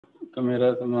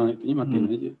kamera sama itunya matiin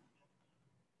aja.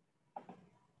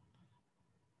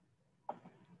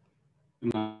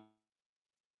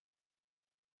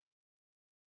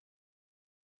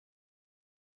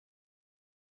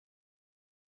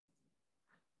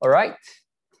 All right.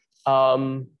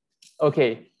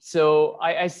 Okay. So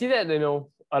I see that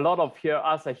a lot of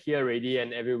us are here already,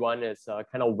 and everyone is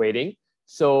kind of waiting.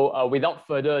 So without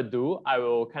further ado, I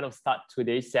will kind of start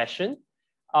today's session.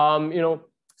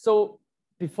 So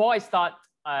before I start,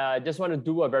 I just want to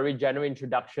do a very general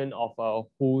introduction of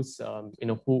who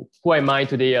am I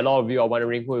today. A lot of you are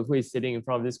wondering who is sitting in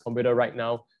front of this computer right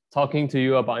now, talking to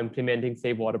you about implementing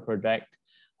Safe Water project.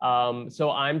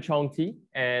 So I'm Chong T,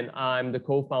 and I'm the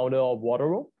co-founder of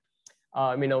Wateroam.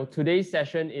 Today's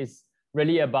session is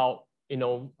really about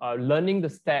learning the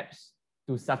steps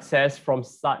to success from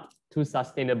start to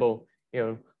sustainable.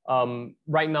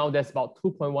 Right now there's about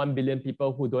 2.1 billion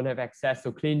people who don't have access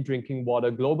to clean drinking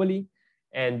water globally,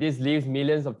 and this leaves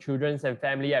millions of children and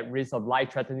families at risk of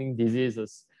life-threatening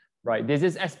diseases. Right, this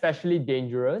is especially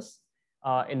dangerous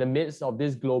in the midst of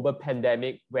this global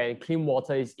pandemic, when clean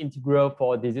water is integral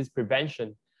for disease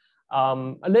prevention.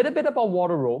 A little bit about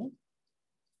Wateroam,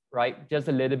 right? Just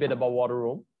a little bit about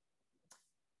Wateroam.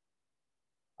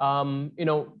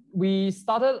 We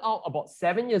started out about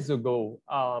 7 years ago,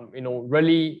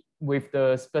 really with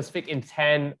the specific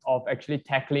intent of actually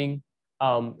tackling,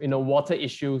 water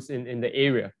issues in the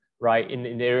area, right?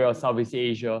 In the area of Southeast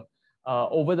Asia.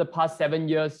 Over the past 7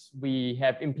 years, we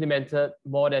have implemented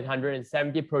more than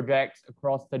 170 projects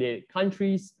across 38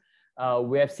 countries.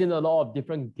 We have seen a lot of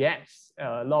different gaps,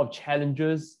 a lot of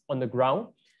challenges on the ground.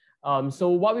 So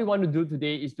what we want to do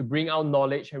today is to bring our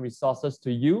knowledge and resources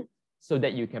to you so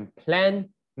that you can plan,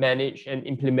 manage, and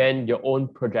implement your own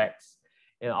projects.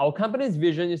 Our company's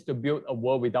vision is to build a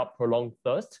world without prolonged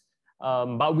thirst.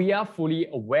 But we are fully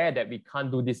aware that we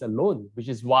can't do this alone, which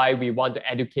is why we want to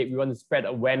educate, we want to spread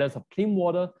awareness of clean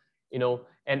water,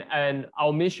 and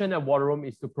our mission at Wateroam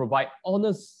is to provide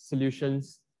honest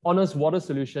water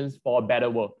solutions for a better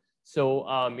world. So,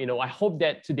 I hope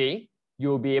that today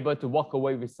you'll be able to walk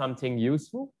away with something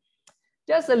useful.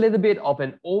 Just a little bit of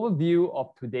an overview of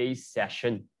today's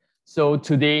session. So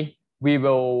today we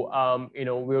will,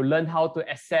 we'll learn how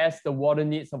to assess the water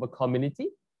needs of a community.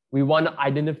 We want to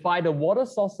identify the water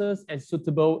sources and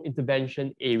suitable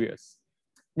intervention areas.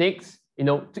 Next, in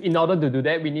order to do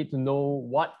that, we need to know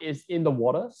what is in the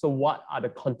water. So what are the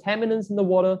contaminants in the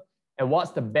water, and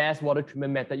what's the best water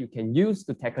treatment method you can use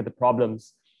to tackle the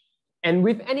problems. And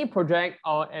with any project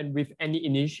and with any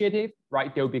initiative,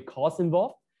 right, there will be costs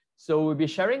involved. So we'll be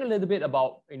sharing a little bit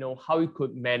about, how we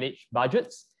could manage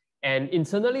budgets. And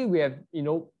internally, we have,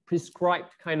 prescribed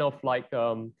kind of like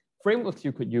frameworks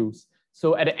you could use.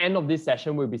 So at the end of this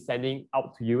session, we'll be sending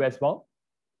out to you as well.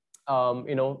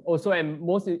 Also, and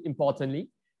most importantly,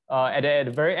 at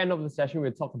the very end of the session,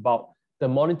 we'll talk about the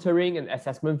monitoring and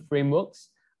assessment frameworks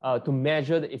to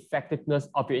measure the effectiveness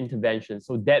of your intervention.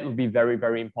 So that will be very,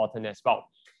 very important as well.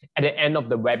 At the end of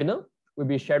the webinar, we'll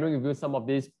be sharing with you some of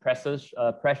these precious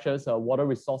water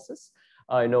resources.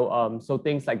 So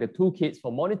things like the toolkits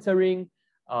for monitoring,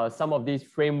 some of these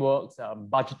frameworks,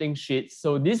 budgeting sheets.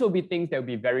 So these will be things that will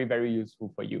be very, very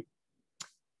useful for you.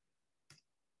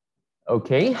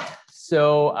 Okay,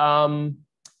 so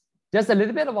just a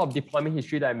little bit about deployment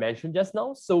history that I mentioned just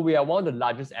now. So we are one of the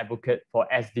largest advocates for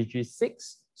SDG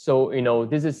 6. So,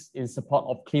 this is in support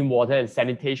of clean water and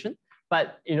sanitation.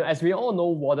 But, as we all know,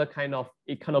 water kind of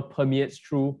permeates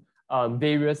through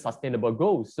various sustainable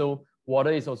goals. So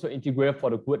water is also integral for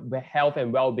the good health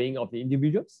and well-being of the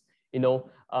individuals.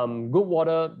 Good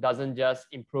water doesn't just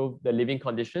improve the living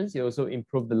conditions, it also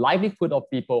improves the livelihood of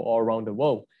people all around the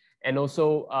world. And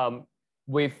also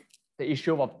with the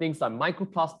issue of things like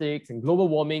microplastics and global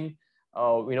warming,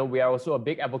 we are also a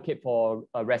big advocate for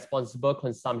responsible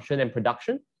consumption and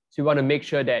production. So we want to make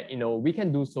sure that, we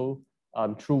can do so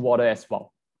through water as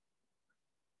well.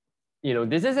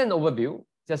 This is an overview,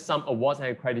 just some awards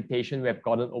and accreditation we have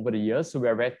gotten over the years. So we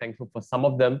are very thankful for some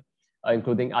of them,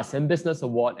 including ASEAN Business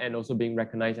Award and also being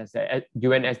recognized as a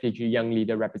UN SDG Young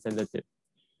Leader Representative.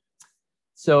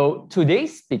 So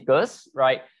today's speakers,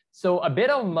 right? So a bit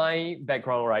of my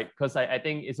background, right? Because I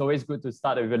think it's always good to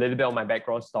start with a little bit of my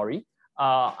background story.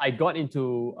 I got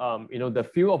into the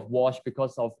field of WASH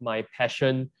because of my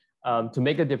passion to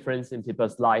make a difference in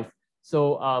people's life.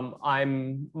 So I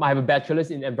have a bachelor's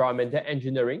in environmental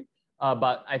engineering,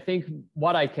 but I think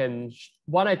what I think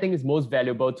is most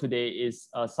valuable today is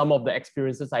some of the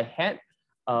experiences I had,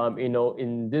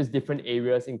 in these different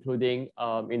areas, including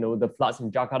the floods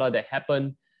in Jakarta that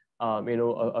happened,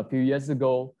 a few years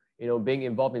ago. being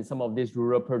involved in some of these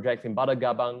rural projects in Bantar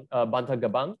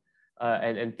Gebang,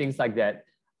 and things like that.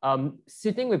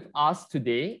 Sitting with us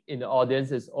today in the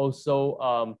audience is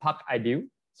also Pak Aidil.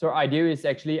 So Aidil is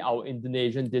actually our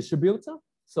Indonesian distributor.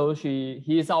 So he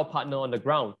is our partner on the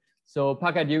ground. So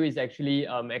Pak Aidil is actually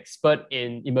expert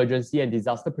in emergency and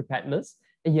disaster preparedness.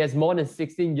 And he has more than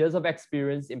 16 years of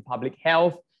experience in public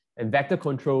health and vector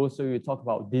control. So you talk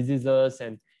about diseases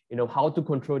and how to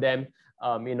control them.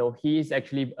 He is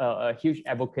actually a huge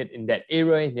advocate in that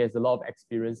area. He has a lot of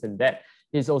experience in that.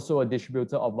 He's also a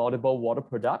distributor of multiple water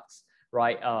products,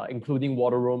 right? Including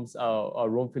Wateroam's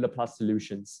Roam Filler Plus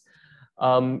solutions.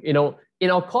 In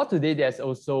our call today, there's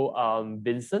also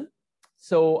Vincent.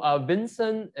 So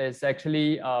Vincent is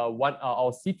actually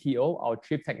our CTO, our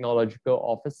Chief Technological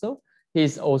Officer.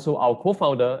 He's also our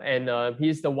co-founder, and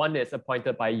he's the one that's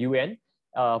appointed by UN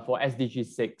for SDG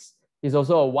 6. He's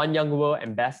also a One Young World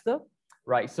ambassador,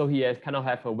 right? So he has kind of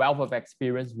have a wealth of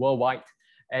experience worldwide.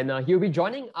 And he'll be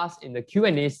joining us in the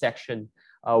Q&A section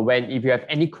when if you have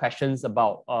any questions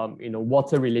about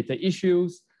water-related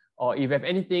issues, or if you have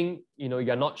anything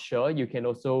you're not sure, you can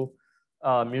also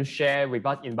share with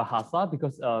us in Bahasa,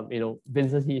 because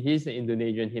Vincent, he's an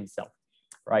Indonesian himself,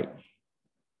 right?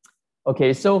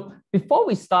 Okay, so before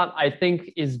we start, I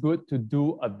think it's good to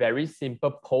do a very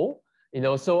simple poll.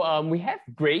 So we have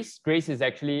Grace. Grace is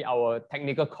actually our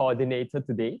technical coordinator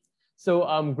today.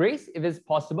 So Grace, if it's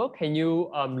possible, can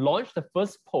you launch the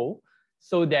first poll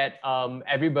so that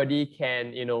everybody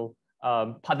can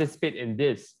participate in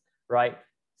this, right?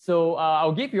 So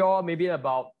I'll give you all maybe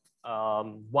about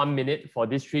 1 minute for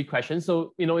these 3 questions.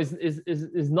 So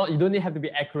it's not, you don't have to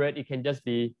be accurate. It can just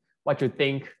be what you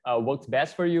think works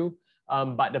best for you.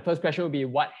 But the first question will be,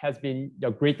 what has been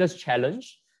your greatest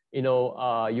challenge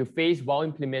you face while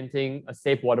implementing a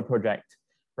safe water project?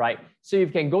 Right? So if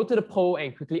you can go to the poll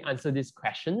and quickly answer these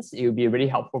questions, it will be really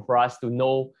helpful for us to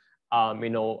know,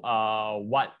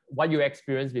 what you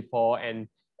experienced before, and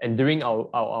during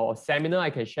our seminar,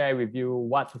 I can share with you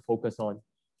what to focus on.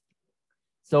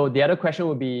 So the other question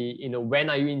would be, when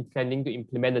are you intending to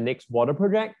implement the next water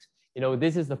project?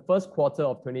 This is the first quarter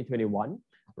of 2021,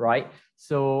 right?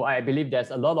 So I believe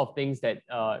there's a lot of things that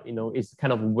is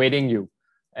kind of waiting you.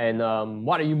 And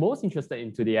what are you most interested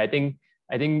in today? I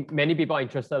think many people are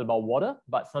interested about water,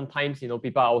 but sometimes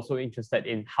people are also interested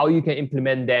in how you can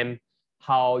implement them,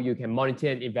 how you can monitor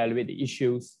and evaluate the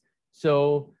issues.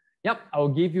 So yep, I'll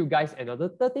give you guys another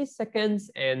 30 seconds,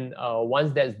 and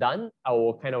once that's done, I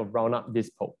will kind of round up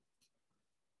this poll.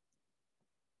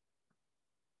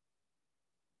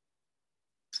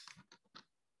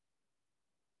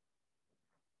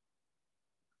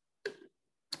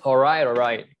 All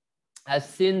right. I've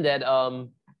seen that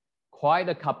quite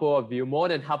a couple of you, more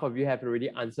than half of you, have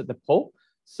already answered the poll.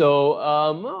 So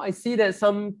I see that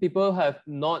some people have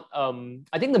not,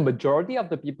 I think the majority of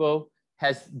the people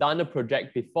has done a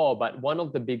project before, but one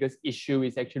of the biggest issue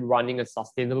is actually running a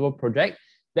sustainable project.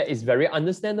 That is very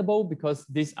understandable, because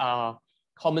these are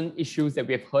common issues that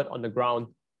we have heard on the ground.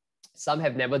 Some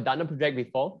have never done a project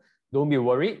before. Don't be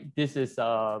worried. This is,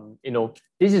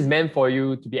 this is meant for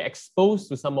you to be exposed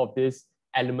to some of these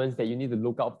elements that you need to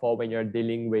look out for when you're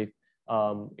dealing with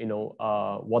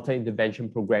water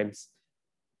intervention programs.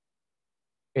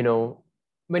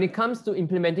 When it comes to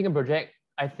implementing a project,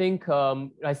 I think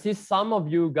I see some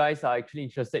of you guys are actually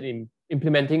interested in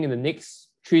implementing in the next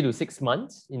 3 to 6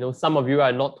 months. Some of you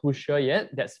are not too sure yet.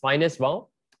 That's fine as well,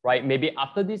 right? Maybe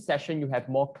after this session, you have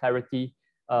more clarity,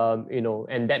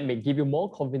 and that may give you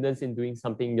more confidence in doing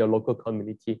something in your local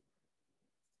community.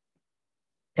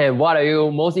 And what are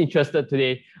you most interested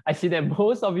today? I see that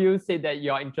most of you say that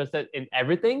you're interested in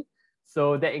everything.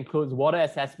 So that includes water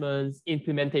assessments,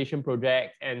 implementation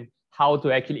projects, and how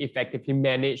to actually effectively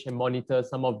manage and monitor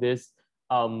some of these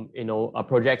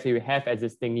projects that you have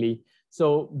existingly.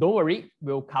 So don't worry,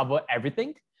 we'll cover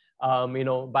everything.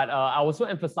 But I also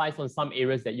emphasize on some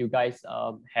areas that you guys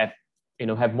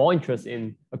have more interest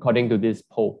in according to this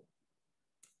poll.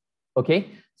 Okay,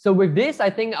 so with this, I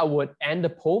think I would end the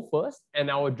poll first, and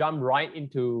I will jump right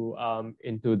into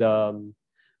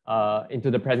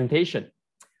the presentation,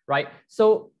 right?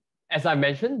 So as I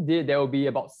mentioned, there will be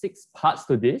about 6 parts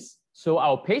to this. So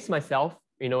I'll pace myself,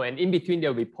 and in between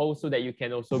there will be polls so that you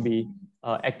can also be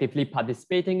actively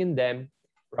participating in them,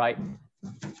 right?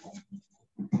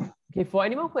 Okay, for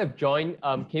anyone who have joined,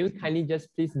 can you kindly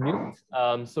just please mute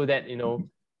so that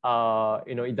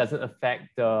it doesn't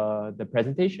affect the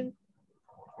presentation,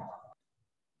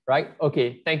 right?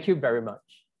 Okay, thank you very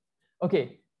much.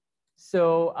 Okay,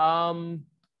 so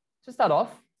to start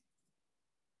off,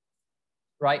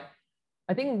 right?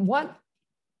 I think what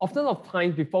often of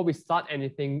times before we start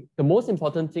anything, the most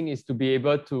important thing is to be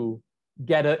able to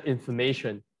gather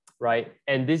information, right?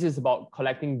 And this is about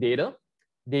collecting data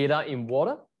in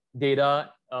water,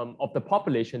 data of the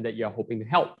population that you're hoping to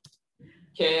help.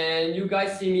 Can you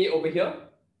guys see me over here?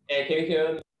 And can you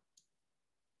hear me?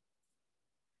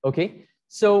 Okay,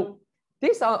 so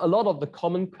these are a lot of the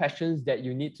common questions that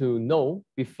you need to know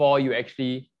before you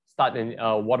actually start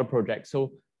a water project.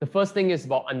 So the first thing is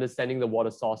about understanding the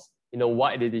water source,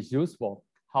 what it is used for,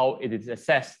 how it is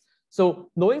assessed. So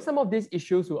knowing some of these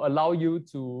issues will allow you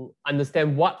to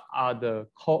understand what are the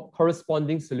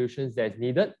corresponding solutions that is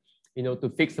needed, to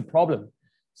fix the problem.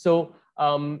 So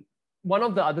one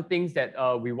of the other things that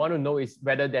we want to know is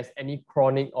whether there's any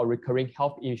chronic or recurring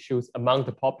health issues among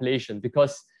the population,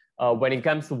 because when it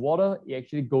comes to water, it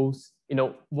actually goes,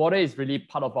 water is really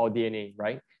part of our DNA,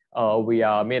 right? We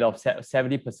are made of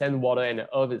 70% water, and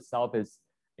the earth itself is,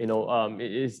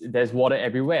 there's water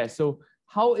everywhere. So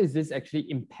how is this actually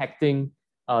impacting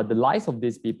the lives of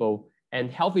these people?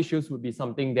 And health issues would be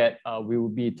something that we will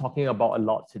be talking about a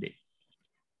lot today.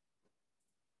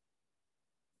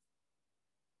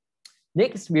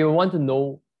 Next, we want to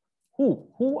know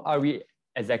who are we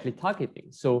exactly targeting?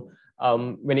 So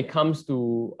when it comes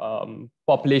to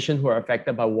population who are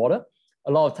affected by water,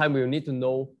 a lot of time we will need to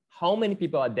know how many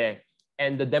people are there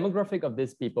and the demographic of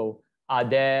these people. Are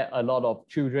there a lot of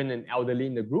children and elderly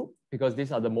in the group? Because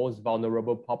these are the most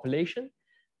vulnerable population.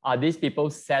 Are these people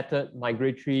settled,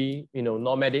 migratory,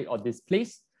 nomadic or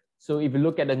displaced? So if you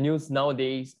look at the news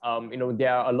nowadays,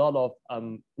 there are a lot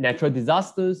of natural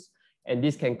disasters, and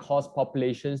this can cause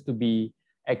populations to be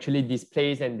actually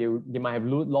displaced, and they might have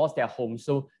lost their homes.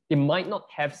 So they might not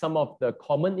have some of the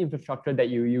common infrastructure that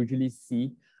you usually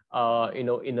see,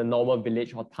 in a normal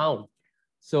village or town.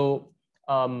 So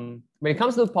when it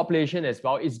comes to the population as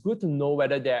well, it's good to know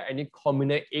whether there are any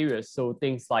communal areas. So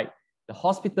things like the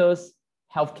hospitals,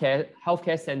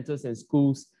 healthcare centers and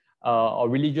schools, or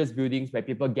religious buildings where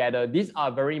people gather. These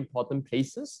are very important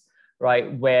places,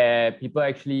 right, where people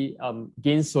actually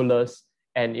gain solace,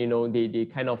 and they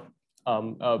kind of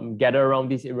gather around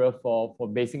this area for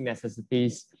basic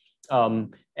necessities,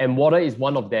 and water is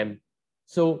one of them.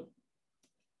 So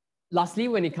lastly,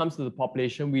 when it comes to the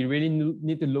population, we really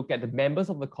need to look at the members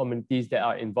of the communities that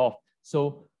are involved.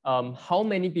 So how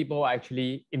many people are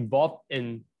actually involved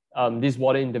in these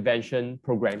water intervention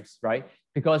programs, right?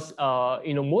 Because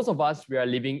most of us, we are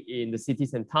living in the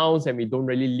cities and towns, and we don't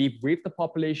really live with the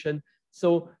population.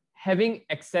 So having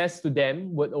access to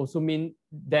them would also mean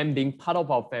them being part of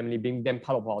our family, being them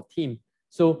part of our team.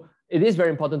 So it is very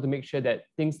important to make sure that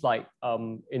things like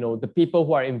the people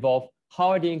who are involved, how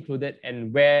are they included,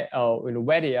 and where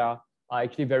they are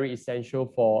actually very essential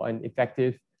for an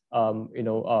effective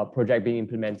project being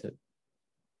implemented.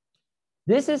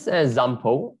 This is an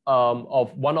example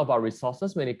of one of our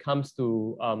resources when it comes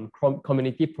to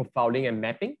community profiling and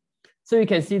mapping. So you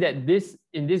can see that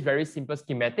in this very simple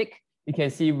schematic, you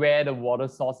can see where the water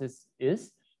sources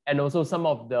is, and also some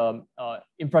of the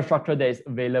infrastructure that is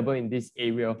available in this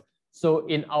area. So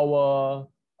in our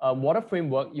water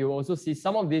framework, you also see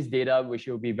some of this data, which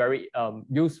will be very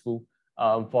useful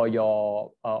for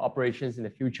your operations in the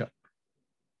future.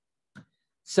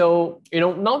 So,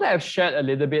 now that I've shared a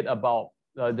little bit about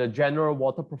the general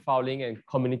water profiling and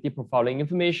community profiling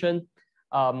information,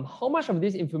 how much of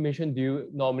this information do you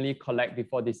normally collect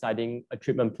before deciding a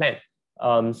treatment plan?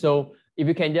 So if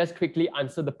you can just quickly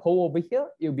answer the poll over here,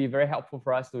 it'll be very helpful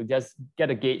for us to just get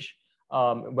a gauge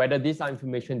whether these are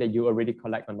information that you already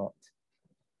collect or not.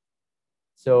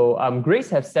 So Grace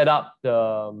has set up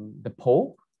the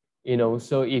poll,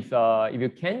 so if you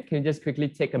can you just quickly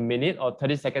take a minute or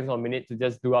 30 seconds or a minute to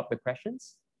just do up the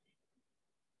questions?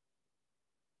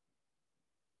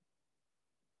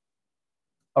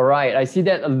 All right, I see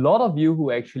that a lot of you who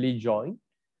actually join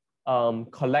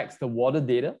collects the water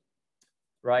data,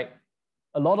 right?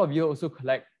 A lot of you also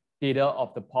collect data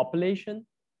of the population.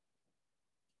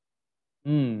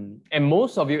 And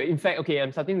most of you, in fact, okay,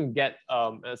 I'm starting to get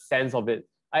a sense of it.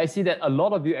 I see that a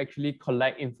lot of you actually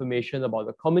collect information about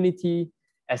the community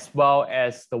as well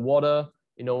as the water,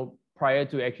 prior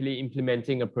to actually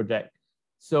implementing a project.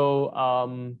 So,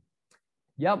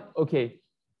 yep, okay.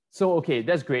 So, okay,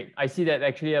 that's great. I see that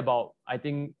actually about, I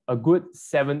think a good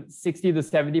 60 to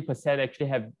 70% actually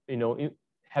have,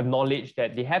 have knowledge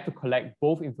that they have to collect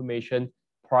both information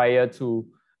prior to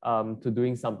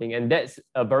doing something. And that's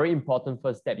a very important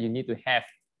first step you need to have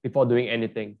before doing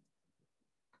anything.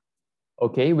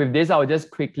 Okay, with this, I'll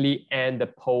just quickly end the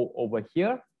poll over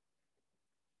here.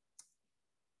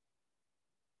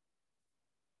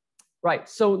 Right.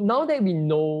 So now that we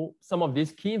know some of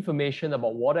this key information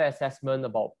about water assessment,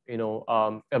 about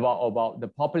about the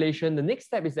population, the next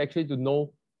step is actually to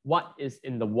know what is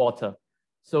in the water.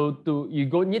 So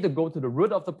need to go to the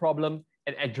root of the problem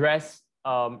and address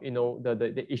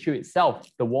the issue itself,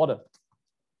 the water.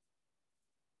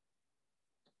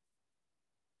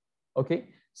 Okay.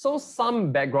 So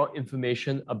some background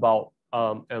information about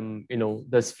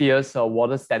the sphere's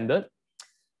water standard.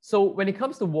 So when it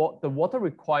comes to the water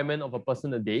requirement of a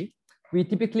person a day, we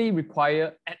typically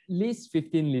require at least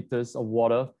 15 liters of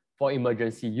water for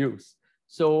emergency use.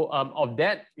 So of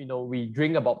that, we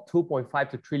drink about 2.5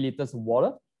 to 3 liters of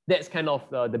water. That's kind of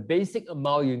the basic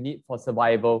amount you need for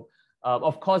survival.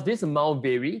 Of course, this amount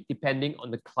varies depending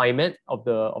on the climate of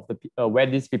where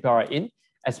these people are in,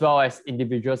 as well as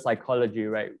individual psychology,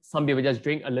 right? Some people just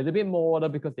drink a little bit more water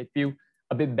because they feel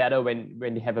a bit better when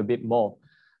they have a bit more.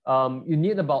 You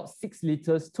need about 2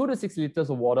 to 6 liters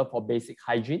of water for basic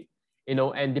hygiene,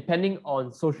 and depending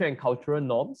on social and cultural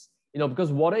norms,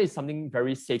 because water is something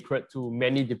very sacred to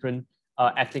many different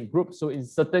ethnic groups. So in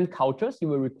certain cultures, you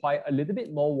will require a little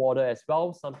bit more water as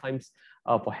well, sometimes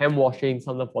for hand washing,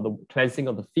 sometimes for the cleansing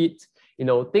of the feet,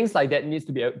 things like that needs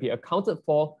to be accounted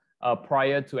for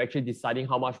prior to actually deciding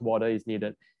how much water is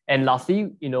needed. And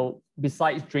lastly,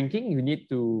 besides drinking, you need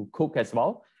to cook as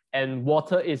well. And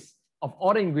water is, of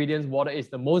all the ingredients, water is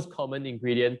the most common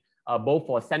ingredient, both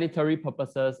for sanitary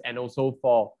purposes and also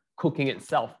for cooking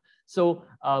itself. So,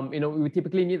 we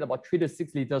typically need about 3 to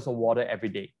 6 liters of water every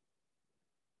day.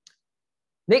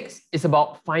 Next is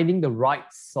about finding the right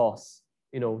source.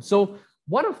 So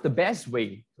one of the best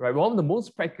way, right? One of the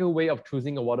most practical way of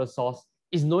choosing a water source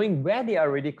is knowing where they are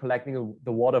already collecting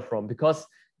the water from, because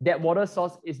that water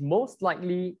source is most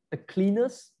likely the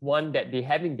cleanest one that they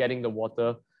have in getting the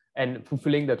water and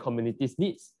fulfilling the community's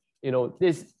needs.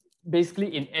 This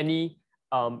basically in any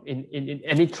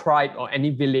tribe or any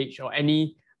village or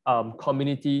any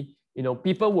community,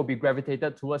 people will be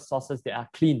gravitated towards sources that are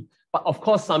clean. But of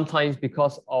course, sometimes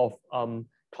because of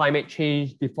climate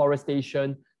change,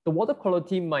 deforestation, the water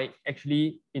quality might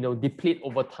actually deplete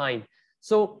over time.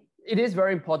 So it is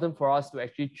very important for us to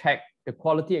actually check the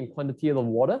quality and quantity of the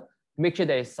water, make sure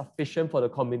that it's sufficient for the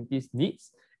community's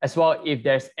needs, as well if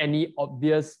there's any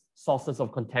obvious sources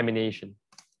of contamination.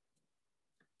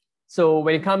 So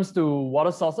when it comes to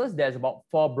water sources, there's about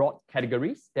 4 broad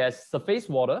categories. There's surface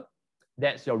water,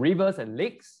 that's your rivers and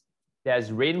lakes.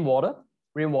 There's rainwater.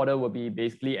 Rainwater will be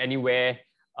basically anywhere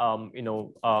that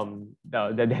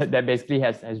basically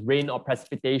has rain or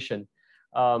precipitation.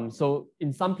 So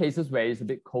in some places where it's a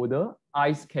bit colder,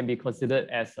 ice can be considered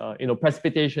as,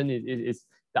 precipitation is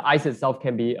the ice itself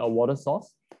can be a water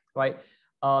source, right?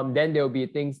 Then there will be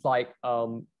things like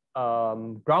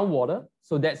groundwater.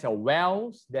 So that's your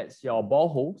wells, that's your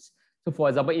boreholes. So for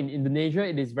example, in Indonesia,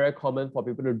 it is very common for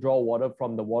people to draw water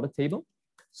from the water table.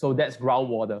 So that's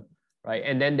groundwater, right?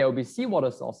 And then there will be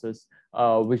seawater sources,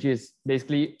 which is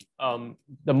basically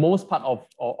the most part of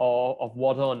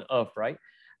water on Earth, right?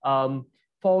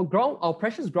 For our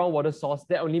precious groundwater source,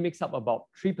 that only makes up about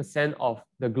 3% of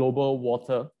the global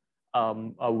water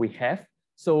we have.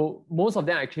 So most of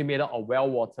them are actually made up of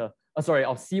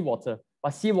of seawater.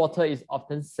 But seawater is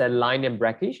often saline and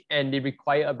brackish, and they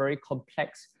require a very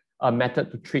complex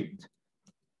method to treat.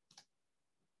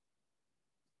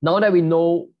 Now that we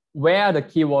know where are the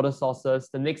key water sources,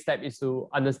 the next step is to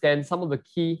understand some of the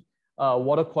key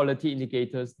water quality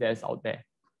indicators that's out there.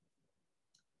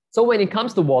 So when it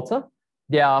comes to water,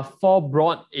 there are 4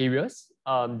 broad areas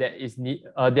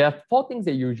there are 4 things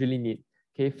that you usually need.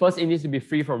 Okay, first, it needs to be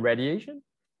free from radiation.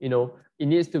 It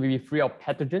needs to be free of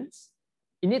pathogens.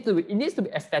 It needs to be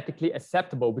aesthetically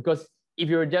acceptable, because if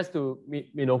you're just to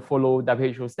follow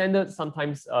WHO standards,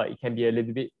 sometimes it can be a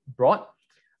little bit broad.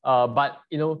 But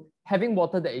having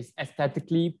water that is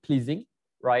aesthetically pleasing,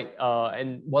 right,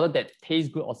 and water that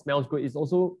tastes good or smells good is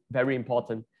also very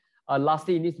important.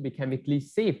 Lastly, it needs to be chemically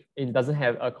safe. It doesn't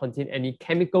have contain any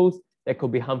chemicals that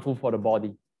could be harmful for the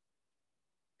body.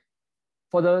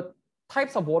 For the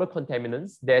types of water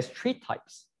contaminants, there's 3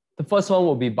 types. The first one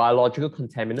will be biological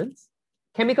contaminants,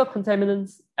 chemical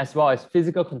contaminants, as well as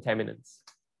physical contaminants.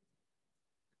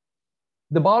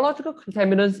 The biological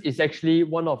contaminants is actually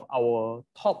one of our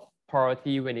top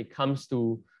priority when it comes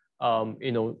to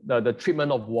the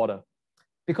treatment of water,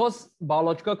 because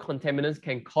biological contaminants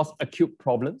can cause acute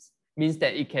problems. Means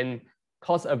that it can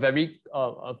cause a very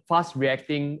fast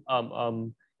reacting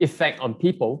effect on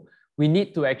people. We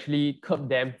need to actually curb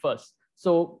them first.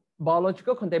 So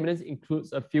biological contaminants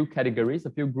includes a few categories, a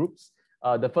few groups.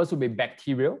 The first will be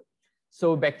bacterial.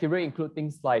 So bacteria include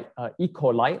things like E.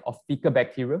 coli or fecal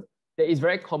bacteria that is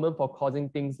very common for causing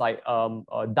things like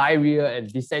diarrhea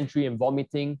and dysentery and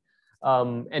vomiting.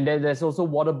 And then there's also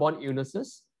waterborne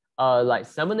illnesses like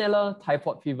salmonella,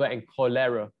 typhoid fever, and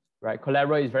cholera. Right,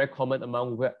 cholera is very common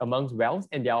amongst whales,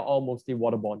 and they are all mostly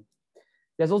waterborne.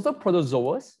 There's also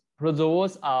protozoas.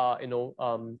 Protozoas are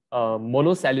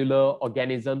monocellular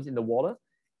organisms in the water,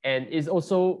 and it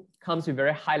also comes with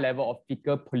very high level of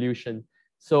fecal pollution.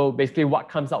 So basically, what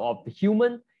comes out of the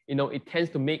human, it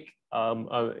tends to make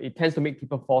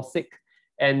people fall sick,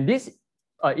 and these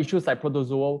issues like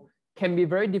protozoal can be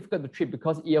very difficult to treat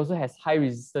because it also has high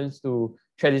resistance to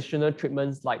traditional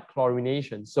treatments like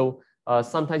chlorination. So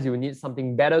sometimes you need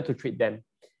something better to treat them.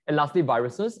 And lastly,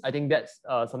 viruses. I think that's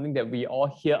something that we all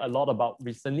hear a lot about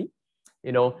recently.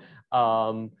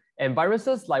 And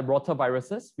viruses like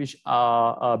rotaviruses, which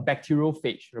are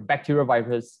bacteriophage or bacterial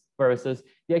viruses,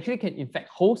 they actually can infect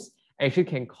hosts, actually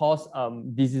can cause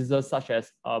diseases such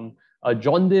as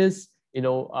jaundice,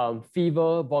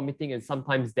 fever, vomiting, and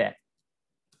sometimes death.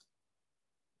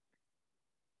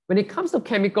 When it comes to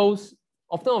chemicals,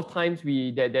 oftentimes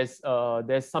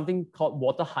there's something called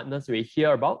water hardness we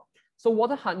hear about. So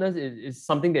water hardness is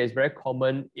something that is very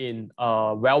common in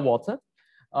well water.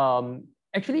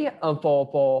 Actually,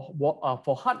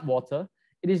 for hard water,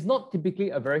 it is not typically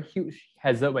a very huge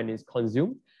hazard when it's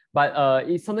consumed, but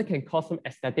it sometimes can cause some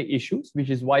aesthetic issues, which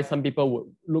is why some people would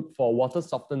look for water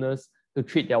softeners to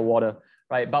treat their water,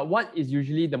 right? But what is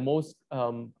usually the most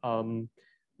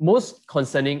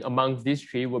concerning amongst these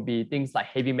three would be things like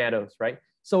heavy metals, right?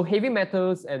 So heavy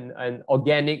metals and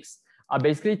organics are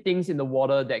basically things in the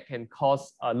water that can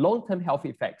cause long-term health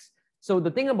effects. So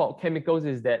the thing about chemicals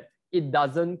is that it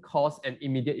doesn't cause an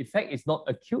immediate effect. It's not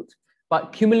acute,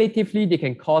 but cumulatively, they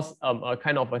can cause a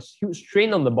kind of a huge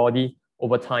strain on the body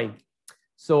over time.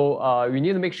 So we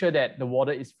need to make sure that the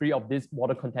water is free of these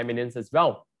water contaminants as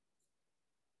well.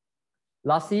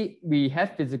 Lastly, we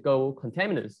have physical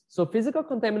contaminants. So physical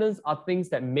contaminants are things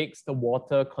that makes the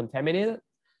water contaminated.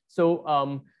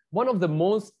 So one of the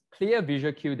most clear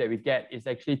visual cue that we get is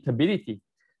actually turbidity.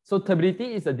 So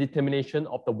turbidity is a determination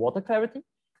of the water clarity.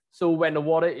 So when the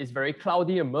water is very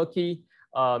cloudy and murky,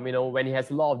 when it has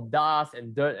a lot of dust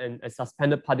and dirt and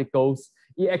suspended particles,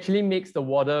 it actually makes the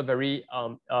water very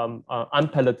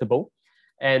unpalatable.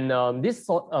 And these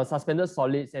suspended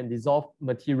solids and dissolved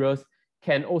materials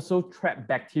can also trap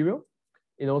bacteria.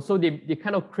 So they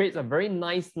kind of create a very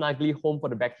nice, snuggly home for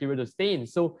the bacteria to stay in.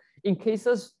 So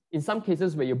in some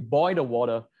cases where you boil the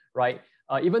water, right,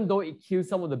 even though it kills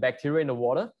some of the bacteria in the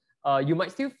water, you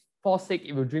might still fall sick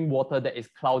if you drink water that is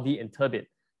cloudy and turbid.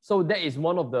 So that is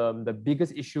one of the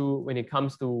biggest issue when it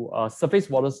comes to surface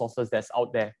water sources that's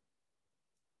out there.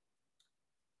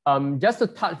 Just to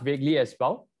touch vaguely as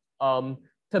well,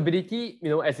 turbidity,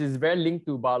 as it's very linked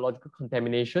to biological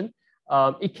contamination,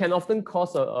 it can often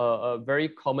cause a very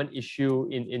common issue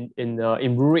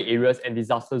in rural areas and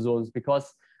disaster zones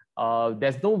because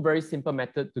there's no very simple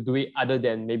method to do it other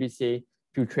than maybe say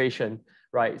filtration,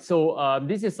 right? So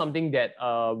this is something that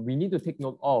we need to take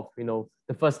note of.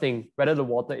 The first thing, whether the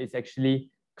water is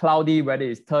actually cloudy, whether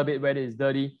it's turbid, whether it's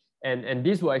dirty, and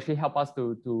this will actually help us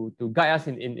to guide us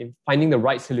in finding the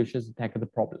right solutions to tackle the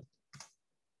problem.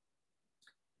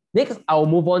 Next, I'll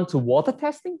move on to water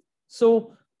testing.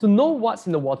 So to know what's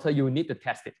in the water, you need to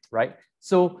test it, right?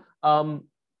 So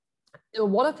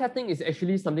water testing is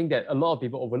actually something that a lot of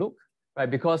people overlook, right?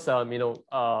 Because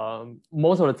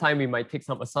most of the time we might take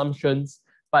some assumptions,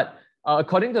 but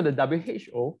according to the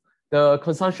WHO, the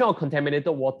consumption of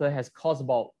contaminated water has caused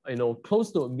about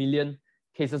close to 1 million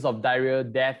cases of diarrhea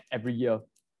death every year.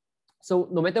 So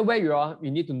no matter where you are,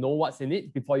 you need to know what's in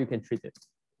it before you can treat it.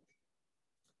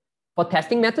 For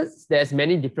testing methods, there's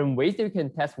many different ways that you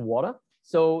can test water.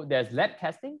 So there's lab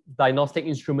testing, diagnostic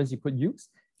instruments you could use,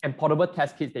 and portable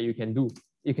test kits that you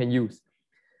can use.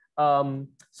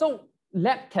 So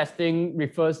lab testing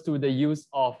refers to the use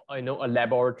of a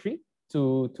laboratory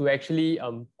to actually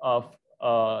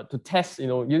to test,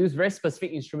 use very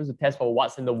specific instruments to test for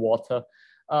what's in the water.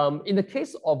 In the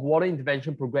case of water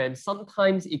intervention programs,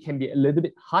 sometimes it can be a little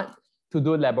bit hard to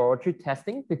do laboratory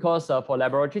testing because for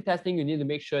laboratory testing, you need to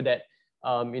make sure that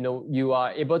you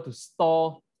are able to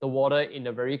store the water in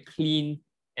a very clean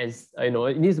and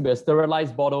it needs to be a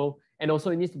sterilized bottle, and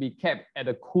also it needs to be kept at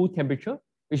a cool temperature,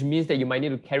 which means that you might need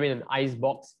to carry an ice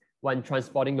box when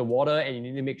transporting the water, and you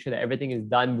need to make sure that everything is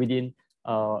done within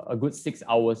a good 6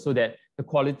 hours so that the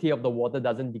quality of the water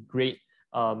doesn't degrade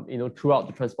throughout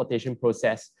the transportation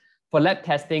process. For lab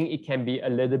testing, it can be a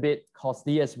little bit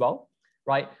costly as well,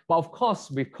 right? But of course,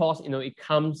 with cost, it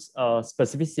comes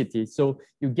specificity. So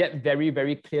you get very,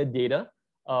 very clear data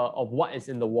of what is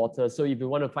in the water. So if you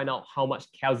want to find out how much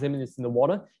calcium is in the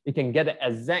water, you can get the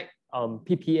exact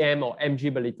ppm or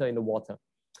mg per liter in the water.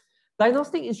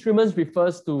 Diagnostic instruments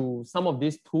refers to some of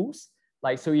these tools,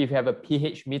 like so if you have a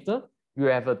pH meter, you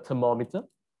have a thermometer,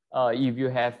 if you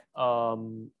have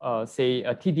say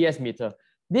a TDS meter.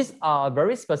 These are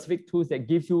very specific tools that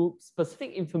give you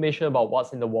specific information about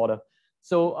what's in the water.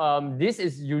 So this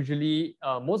is usually,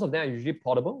 most of them are usually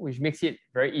portable, which makes it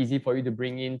very easy for you to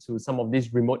bring into some of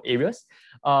these remote areas.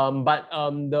 But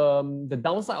the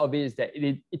downside of it is that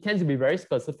it tends to be very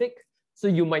specific. So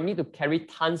you might need to carry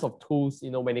tons of tools,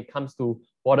 when it comes to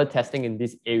water testing in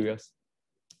these areas.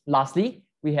 Lastly,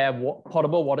 we have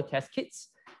portable water test kits.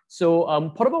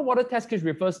 So portable water test kits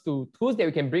refers to tools that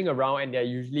we can bring around, and they're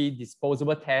usually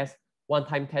disposable tests,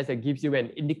 one-time tests that gives you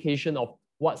an indication of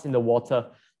what's in the water.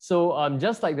 So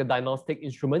just like the diagnostic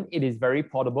instrument, it is very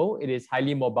portable, it is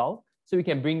highly mobile, so we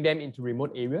can bring them into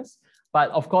remote areas.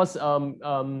 But of course,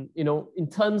 in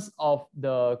terms of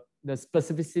the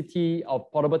specificity of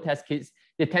portable test kits,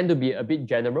 they tend to be a bit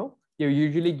general. They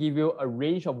usually give you a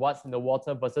range of what's in the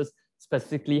water versus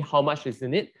specifically how much is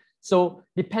in it. So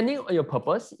depending on your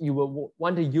purpose, you will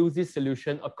want to use this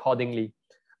solution accordingly.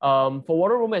 For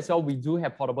Wateroam as well, we do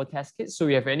have portable test kits. So if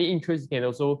you have any interest, you can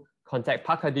also contact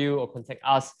Parkadil or contact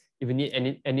us if you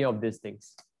need any of these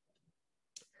things.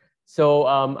 So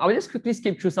I will just quickly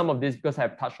skip through some of this because I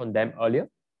have touched on them earlier,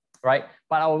 right?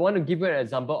 But I want to give you an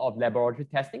example of laboratory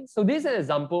testing. So this is an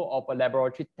example of a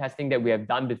laboratory testing that we have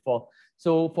done before.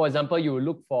 So for example, you will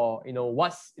look for,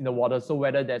 what's in the water. So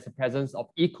whether there's a presence of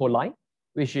E. coli,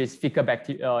 which is fecal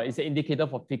bacteria, is an indicator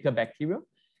for fecal bacteria.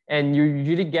 And you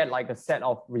usually get like a set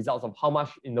of results of how much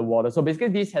in the water. So basically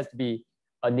this has to be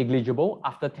negligible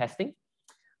after testing.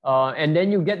 And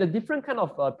then you get the different kind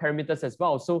of parameters as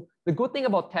well. So the good thing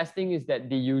about testing is that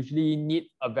they usually need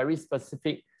a very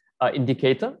specific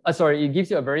indicator. It gives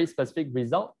you a very specific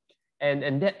result.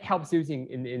 And that helps you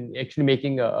in actually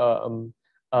making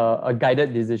a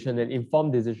guided decision, an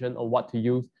informed decision on what to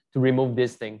use to remove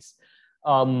these things.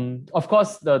 Of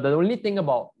course, the only thing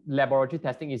about laboratory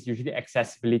testing is usually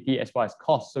accessibility as well as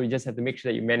cost. So you just have to make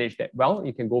sure that you manage that well.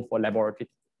 You can go for laboratory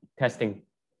testing.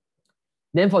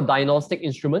 Then for diagnostic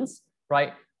instruments,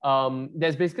 right?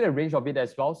 There's basically a range of it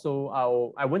as well.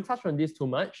 So I won't touch on this too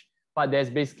much, but there's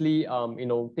basically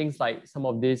things like some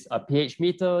of this pH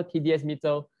meter, TDS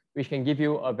meter, which can give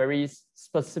you a very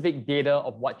specific data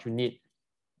of what you need.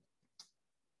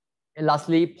 And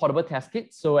lastly, portable test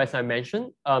kits. So as I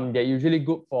mentioned, they're usually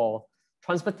good for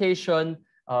transportation,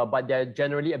 but they're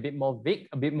generally a bit more vague,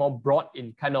 a bit more broad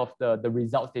in kind of the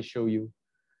results they show you.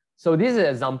 So this is an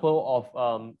example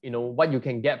of what you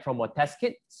can get from a test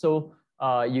kit. So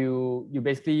you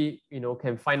basically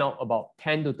can find out about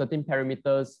 10 to 13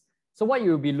 parameters. So what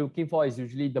you'll be looking for is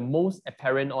usually the most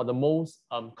apparent or the most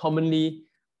commonly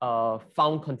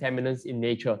found contaminants in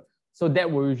nature. So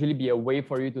that will usually be a way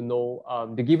for you to know,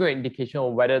 to give you an indication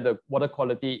of whether the water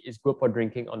quality is good for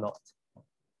drinking or not.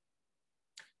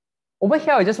 Over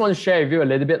here, I just want to share with you a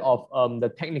little bit of the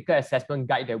technical assessment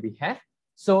guide that we have.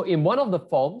 So in one of the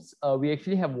forms, we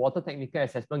actually have water technical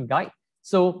assessment guide.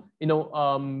 So,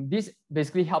 this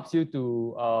basically helps you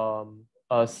to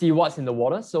see what's in the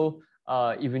water. So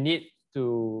if you need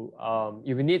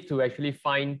to actually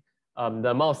find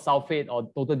the amount of sulfate or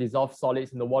total dissolved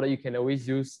solids in the water, you can always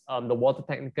use the water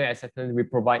technical assessment we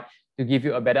provide to give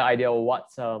you a better idea of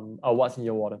what's in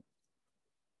your water.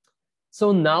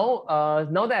 So now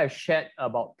that I've shared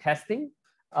about testing,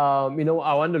 I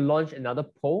want to launch another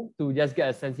poll to just get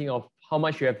a sensing of how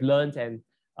much you have learned and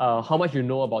how much you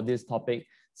know about this topic.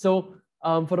 So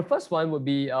for the first one would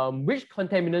be, which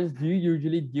contaminants do you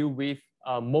usually deal with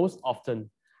most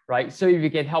often? Right. So if you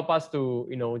can help us to,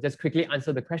 just quickly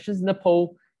answer the questions in the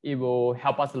poll, it will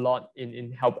help us a lot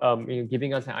in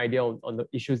giving us an idea on the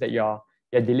issues that you're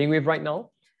dealing with right now.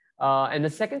 And the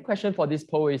second question for this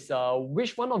poll is,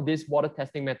 which one of these water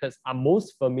testing methods are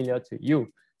most familiar to you?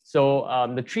 So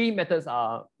the three methods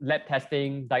are lab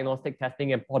testing, diagnostic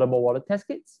testing, and portable water test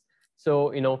kits.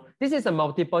 So, this is a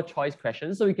multiple choice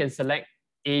question. So you can select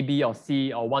A, B, or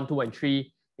C, or 1, 2, and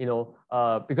 3.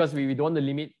 Because we don't want to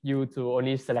limit you to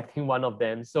only selecting one of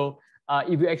them. So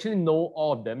if you actually know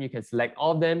all of them, you can select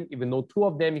all of them. If you know 2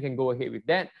 of them, you can go ahead with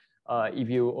that. If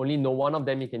you only know 1 of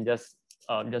them, you can just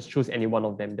choose any one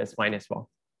of them. That's fine as well.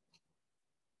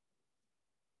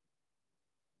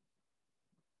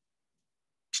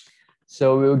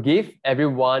 So we'll give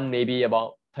everyone maybe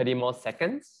about 30 more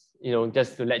seconds,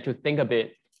 just to let you think a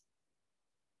bit.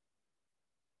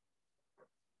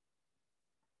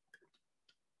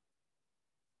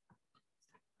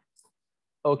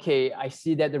 Okay, I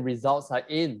see that the results are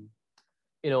in.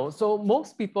 So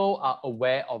most people are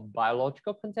aware of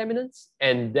biological contaminants,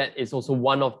 and that is also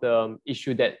one of the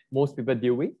issue that most people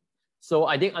deal with. So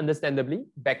I think understandably,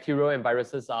 bacteria and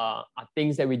viruses are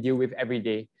things that we deal with every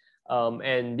day.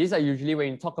 And these are usually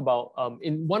when you talk about,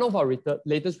 in one of our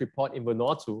latest report in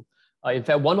Vanuatu, in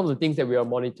fact, one of the things that we are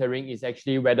monitoring is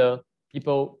actually whether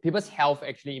people's health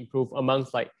actually improve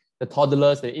amongst like the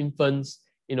toddlers, the infants,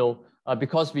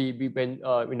 because when we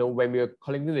were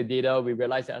collecting the data, we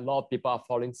realized that a lot of people are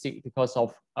falling sick because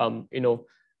of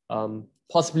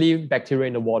possibly bacteria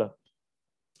in the water.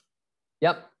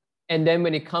 Yep. And then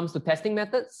when it comes to testing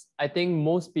methods, I think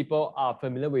most people are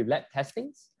familiar with lab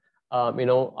testings,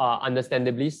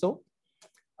 understandably so.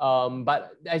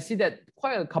 But I see that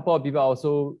quite a couple of people are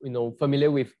also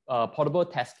familiar with portable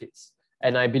test kits.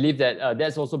 And I believe that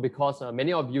that's also because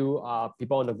many of you are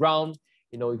people on the ground,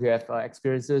 you have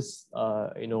experiences,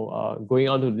 going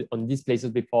on these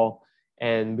places before,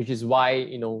 and which is why,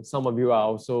 some of you are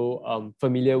also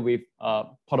familiar with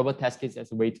portable test kits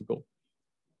as a way to go.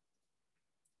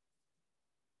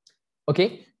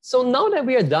 Okay, so now that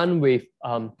we are done with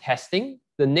testing,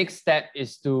 the next step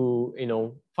is to,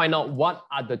 find out what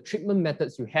are the treatment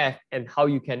methods you have and how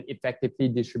you can effectively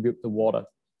distribute the water.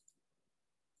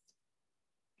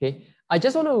 Okay, I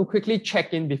just want to quickly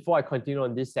check in before I continue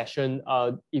on this session,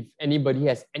 if anybody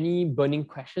has any burning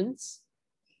questions,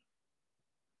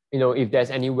 if there's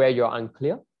anywhere you're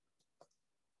unclear.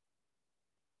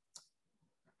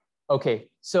 Okay,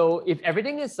 so if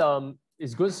everything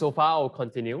is good so far, I'll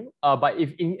continue. But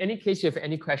if in any case you have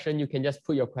any question, you can just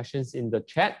put your questions in the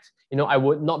chat. I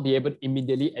would not be able to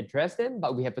immediately address them,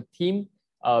 but we have a team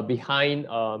behind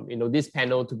this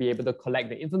panel to be able to collect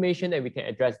the information, and we can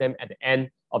address them at the end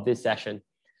of this session.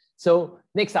 So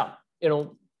next up,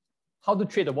 how to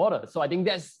treat the water. So I think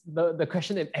that's the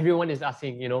question that everyone is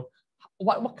asking.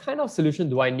 What kind of solution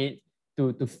do I need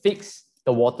to fix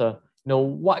the water?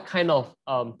 What kind of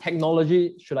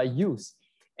technology should I use?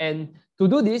 And to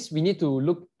do this, we need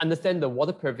to understand the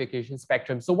water purification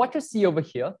spectrum. So what you see over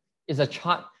here is a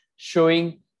chart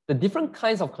showing the different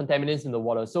kinds of contaminants in the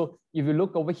water. So if you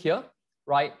look over here,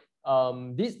 right,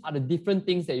 these are the different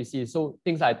things that you see. So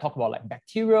things I talk about, like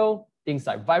bacterial, things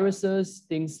like viruses,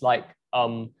 things like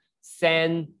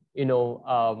sand,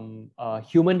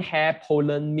 human hair,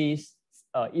 pollen, mist,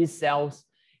 yeast cells.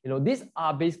 These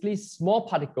are basically small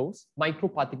particles,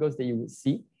 microparticles that you would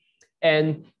see.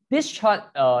 And this chart,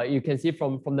 you can see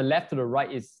from the left to the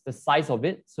right is the size of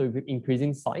it. So with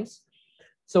increasing size.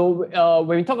 So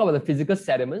when we talk about the physical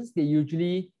sediments, they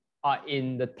usually are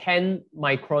in the 10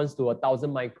 microns to 1,000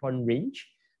 micron range.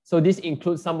 So this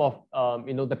includes some of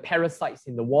the parasites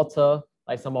in the water,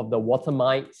 like some of the water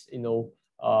mites,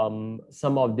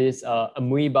 some of these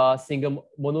amoeba, single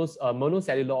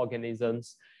monocellular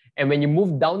organisms. And when you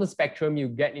move down the spectrum, you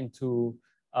get into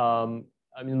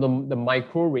the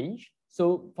micro range.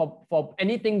 So for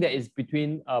anything that is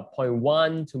between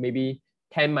 0.1 to maybe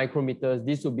 10 micrometers,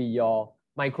 this will be your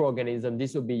microorganism,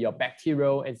 this will be your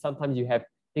bacterial, and sometimes you have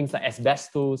things like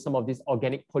asbestos, some of these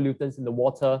organic pollutants in the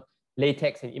water,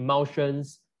 latex and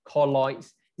emulsions,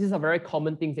 colloids. These are very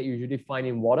common things that you usually find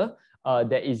in water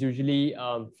that is usually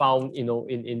found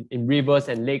in rivers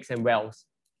and lakes and wells.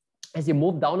 As you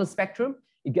move down the spectrum,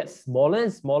 it gets smaller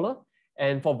and smaller.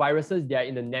 And for viruses, they are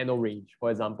in the nano range,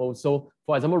 for example. So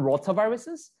for example,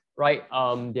 rotaviruses, right?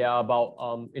 They are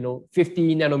about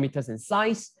 50 nanometers in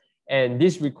size. And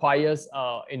this requires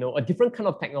a different kind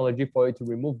of technology for you to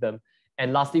remove them.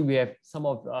 And lastly, we have some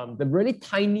of the really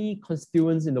tiny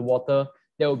constituents in the water.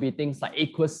 There will be things like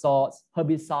aqueous salts,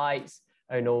 herbicides,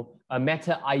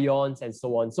 metal ions, and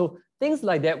so on. So things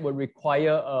like that would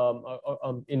require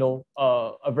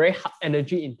a very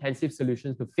energy intensive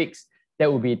solution to fix.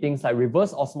 That would be things like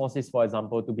reverse osmosis, for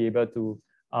example, to be able to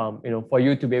for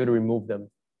you to be able to remove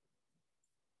them.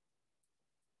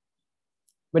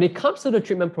 When it comes to the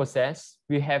treatment process,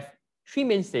 we have 3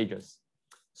 main stages.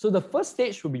 So the first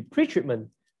stage will be pre-treatment.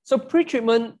 So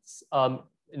pre-treatment,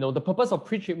 the purpose of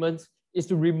pre-treatment is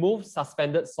to remove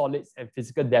suspended solids and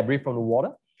physical debris from the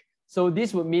water. So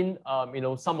this would mean,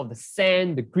 some of the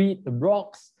sand, the grit, the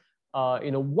rocks.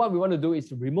 What we want to do is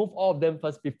to remove all of them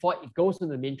first before it goes to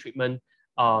the main treatment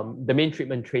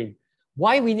train.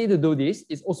 Why we need to do this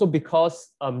is also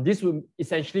because this will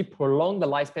essentially prolong the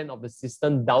lifespan of the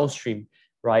system downstream,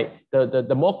 right?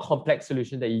 The more complex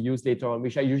solution that you use later on,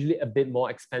 which are usually a bit more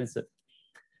expensive.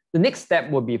 The next step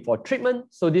will be for treatment.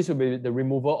 So this will be the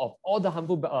removal of all the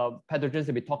harmful pathogens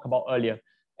that we talked about earlier.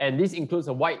 And this includes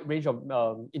a wide range of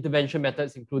intervention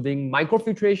methods, including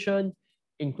microfiltration,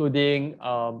 including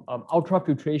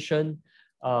ultrafiltration,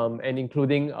 and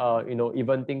including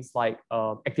even things like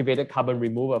activated carbon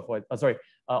removal for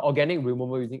organic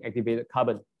removal using activated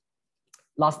carbon.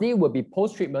 Lastly would be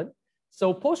post-treatment.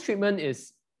 So post-treatment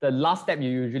is the last step you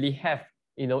usually have,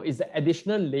 is the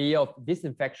additional layer of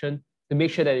disinfection to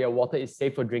make sure that your water is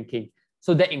safe for drinking.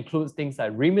 So that includes things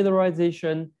like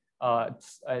remineralization, and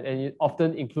it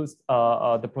often includes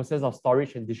the process of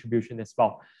storage and distribution as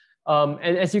well.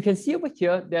 And as you can see over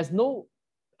here, there's no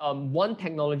one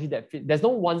technology there's no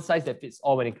one size that fits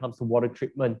all when it comes to water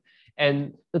treatment.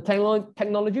 And the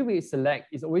technology we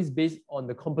select is always based on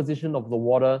the composition of the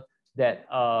water that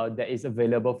is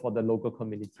available for the local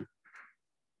community.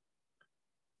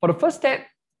 For the first step,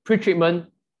 pre-treatment,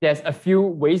 there's a few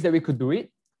ways that we could do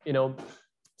it.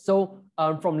 So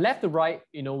from left to right,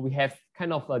 we have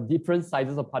kind of different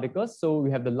sizes of particles. So we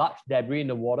have the large debris in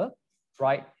the water,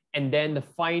 right? And then the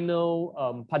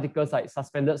final particles like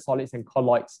suspended solids and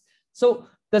colloids. So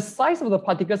the size of the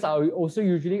particles are also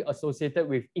usually associated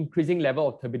with increasing level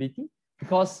of turbidity,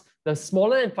 because the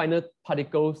smaller and finer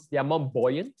particles, they are more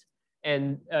buoyant.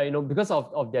 And because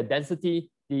of their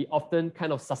density, they often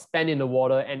kind of suspend in the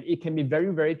water, and it can be very,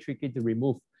 very tricky to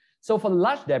remove. So for the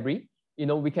large debris,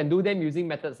 we can do them using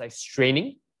methods like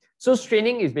straining. So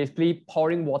straining is basically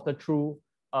pouring water through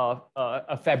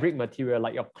a fabric material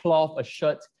like your cloth, a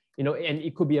shirt, and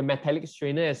it could be a metallic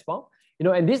strainer as well.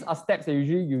 And these are steps that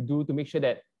usually you do to make sure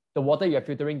that the water you're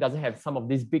filtering doesn't have some of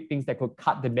these big things that could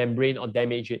cut the membrane or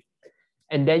damage it.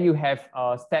 And then you have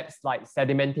steps like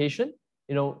sedimentation.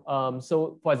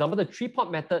 So for example, the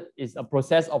 3-pot method is a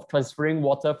process of transferring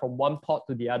water from one pot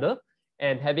to the other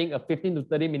and having a 15 to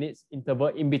 30 minutes interval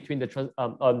in between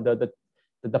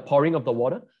the pouring of the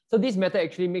water. So this method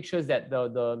actually makes sure that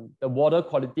the water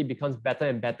quality becomes better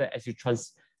and better as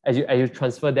you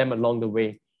transfer them along the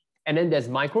way. And then there's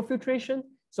microfiltration.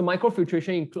 So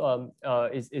microfiltration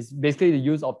is basically the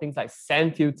use of things like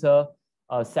sand filter,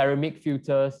 ceramic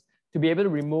filters to be able to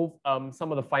remove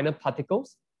some of the finer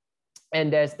particles.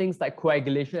 And there's things like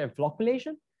coagulation and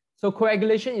flocculation. So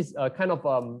coagulation is a kind of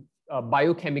a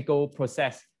biochemical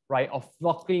process, right, of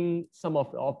flocking some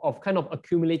of kind of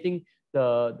accumulating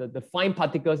the fine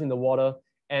particles in the water.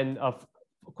 And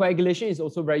coagulation is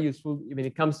also very useful when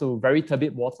it comes to very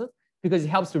turbid water, because it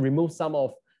helps to remove some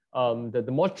of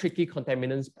the more tricky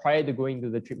contaminants prior to going to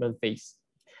the treatment phase.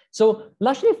 So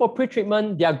largely for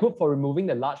pre-treatment, they are good for removing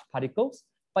the large particles,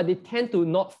 but they tend to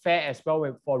not fare as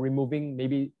well for removing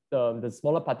maybe the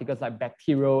smaller particles like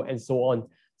bacterial and so on.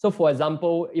 So for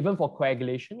example, even for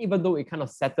coagulation, even though it kind of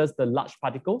settles the large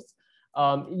particles,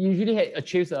 it usually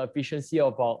achieves an efficiency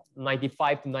of about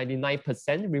 95 to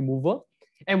 99% removal.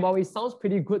 And while it sounds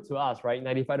pretty good to us, right,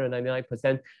 95 to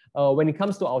 99%, when it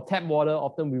comes to our tap water,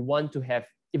 often we want to have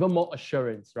even more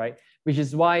assurance, right? Which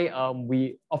is why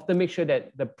we often make sure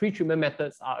that the pre-treatment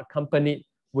methods are accompanied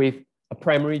with a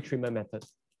primary treatment method.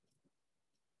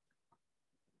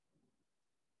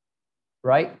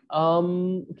 Right,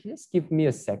 okay, just give me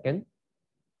a second.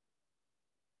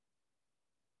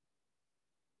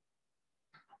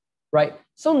 Right,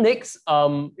 so next, I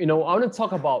want to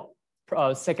talk about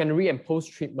secondary and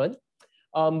post-treatment.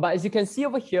 But as you can see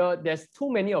over here, there's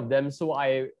too many of them, so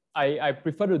I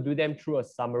prefer to do them through a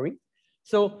summary.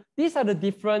 So these are the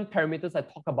different parameters I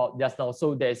talked about just now.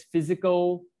 So there's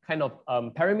physical kind of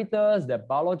parameters, there are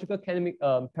biological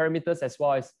parameters, as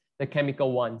well as the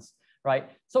chemical ones. Right.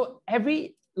 So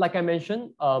like I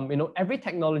mentioned, every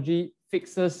technology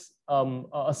fixes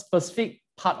a specific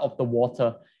part of the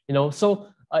water. So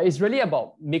it's really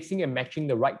about mixing and matching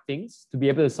the right things to be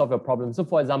able to solve your problem. So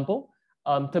for example,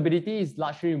 turbidity is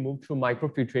largely removed through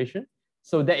microfiltration.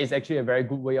 So that is actually a very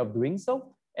good way of doing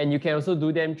so. And you can also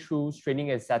do them through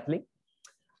straining and settling.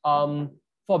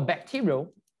 For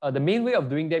bacterial, the main way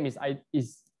of doing them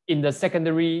is in the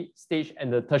secondary stage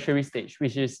and the tertiary stage,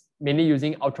 which is mainly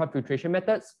using ultrafiltration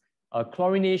methods,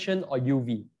 chlorination or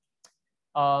UV.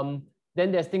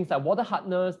 Then there's things like water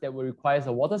hardness that will require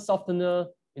a water softener.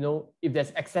 If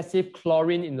there's excessive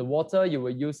chlorine in the water, you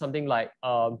will use something like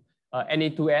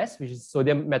Na2S, which is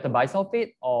sodium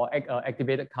metabisulfate, or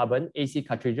activated carbon, AC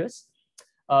cartridges.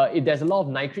 If there's a lot of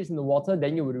nitrates in the water,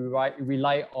 then you would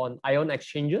rely on ion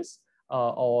exchanges,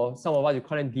 or some of us you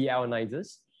call them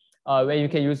deionizers. Where you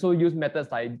can also use methods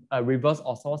like reverse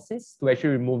osmosis to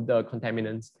actually remove the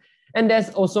contaminants. And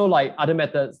there's also like other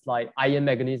methods like iron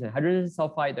manganese and hydrogen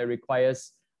sulfide that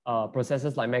requires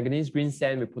processes like manganese green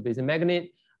sand with potassium manganate,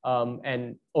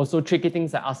 and also tricky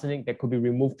things like arsenic that could be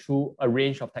removed through a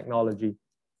range of technology.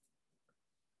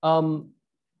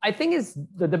 I think it's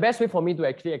the best way for me to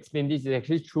actually explain this is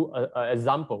actually through an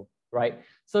example, right?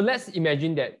 So let's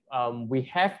imagine that we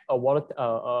have a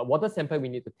water sample we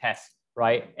need to test,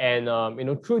 right? And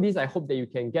through this, I hope that you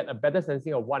can get a better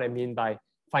sensing of what I mean by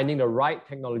finding the right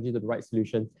technology to the right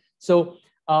solution. So,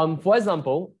 for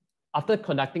example, after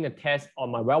conducting a test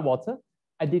on my well water,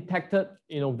 I detected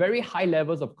very high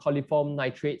levels of coliform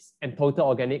nitrates and total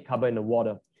organic carbon in the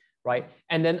water, right?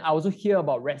 And then I also hear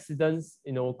about residents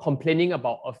complaining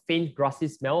about a faint grassy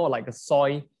smell or like a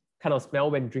soy kind of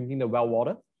smell when drinking the well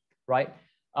water, right?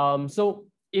 So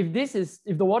if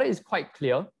the water is quite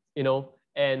clear,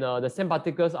 and the sand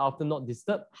particles are often not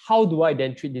disturbed, how do I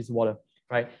then treat this water,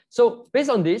 right? So based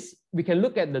on this, we can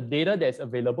look at the data that's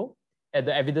available, at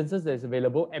the evidences that's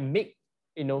available, and make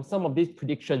some of these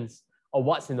predictions of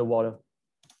what's in the water,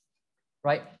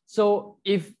 right? So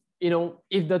if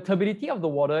the turbidity of the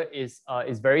water is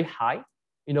very high,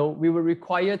 we will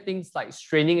require things like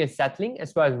straining and settling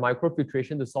as well as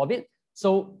microfiltration to solve it.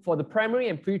 So for the primary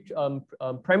and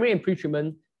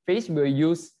pre-treatment phase, we'll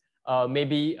use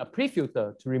maybe a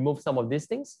pre-filter to remove some of these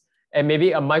things, and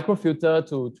maybe a microfilter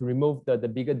to remove the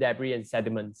bigger debris and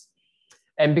sediments.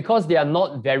 And because they are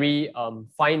not very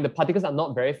fine, the particles are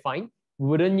not very fine, we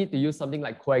wouldn't need to use something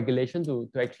like coagulation to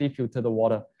actually filter the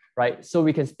water, right? So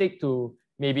we can stick to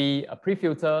maybe a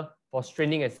pre-filter for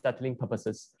straining and settling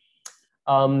purposes.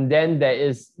 Then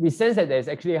we sense that there's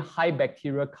actually a high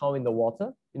bacterial count in the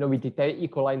water. We detect E.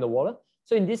 coli in the water.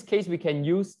 So in this case, we can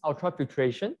use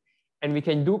ultrafiltration, and we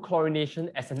can do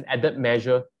chlorination as an added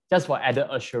measure just for added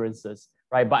assurances,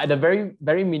 right? But at the very,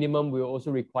 very minimum, we will also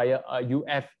require a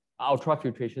UF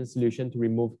ultrafiltration solution to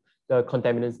remove the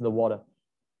contaminants in the water.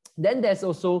 Then there's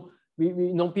also, we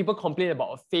know people complain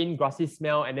about a faint grassy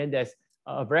smell, and then there's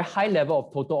a very high level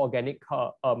of total organic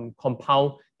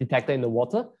compound detected in the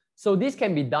water. So this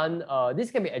can be done,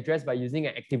 this can be addressed by using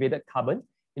an activated carbon,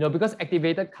 because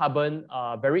activated carbon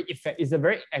is a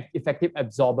very effective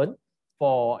absorbent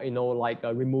for,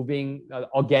 removing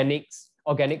organic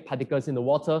particles in the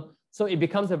water. So it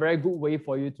becomes a very good way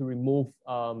for you to remove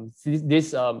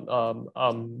this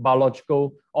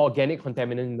biological or organic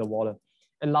contaminant in the water.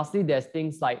 And lastly, there's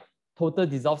things like total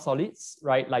dissolved solids,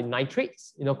 right? Like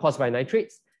nitrates, caused by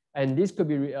nitrates. And this could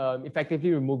be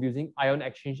effectively removed using ion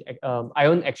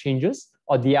exchanges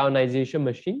or deionization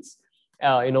machines.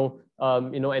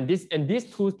 And these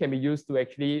tools can be used to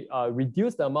actually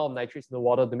reduce the amount of nitrates in the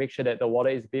water to make sure that the water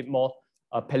is a bit more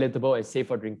palatable and safe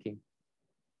for drinking.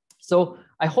 So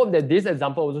I hope that this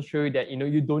example also show you that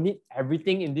you don't need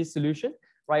everything in this solution,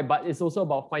 right? But it's also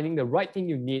about finding the right thing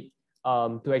you need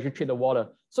to actually treat the water.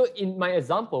 So in my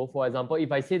example, for example,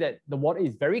 if I say that the water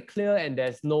is very clear and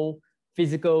there's no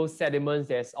physical sediments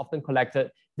that's often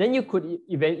collected, then you could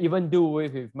even do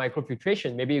it with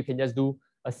microfiltration. Maybe you can just do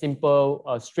a simple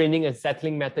straining and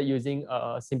settling method using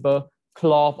a simple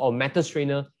cloth or metal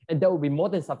strainer, and that will be more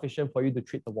than sufficient for you to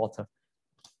treat the water.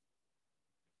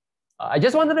 I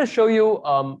just wanted to show you,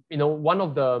 one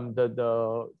of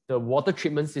the water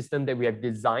treatment system that we have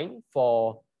designed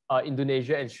for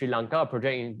Indonesia and Sri Lanka, a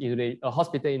project in Indonesia, a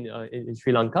hospital in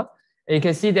Sri Lanka. And you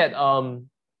can see that,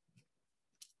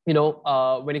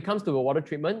 when it comes to the water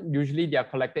treatment, usually they are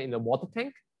collected in the water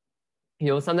tank.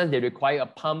 Sometimes they require a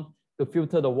pump to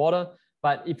filter the water,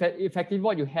 but effectively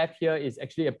what you have here is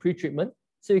actually a pre-treatment.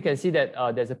 So you can see that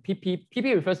there's a PP.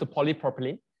 PP refers to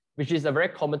polypropylene, which is a very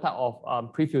common type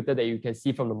of pre-filter that you can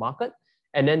see from the market.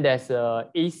 And then there's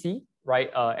AC, right?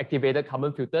 Activated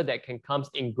carbon filter that can come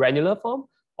in granular form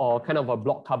or kind of a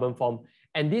block carbon form.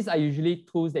 And these are usually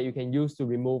tools that you can use to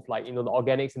remove the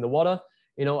organics in the water.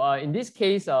 In this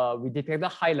case, we detected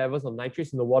high levels of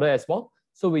nitrates in the water as well.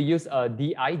 So we use a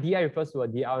DI. DI refers to a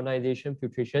deionization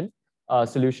filtration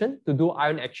solution to do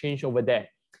ion exchange over there.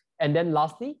 And then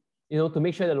lastly, to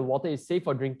make sure that the water is safe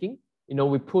for drinking,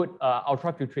 we put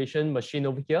ultrafiltration machine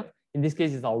over here. In this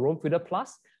case, it's our Wateroam Filter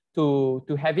Plus to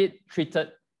have it treated,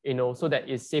 so that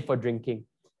it's safe for drinking.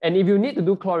 And if you need to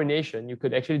do chlorination, you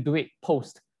could actually do it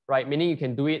post, right? Meaning you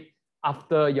can do it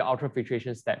after your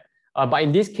ultrafiltration step. But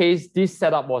in this case, this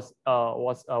setup was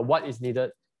what is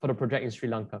needed for the project in Sri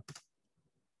Lanka.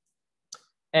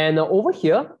 And over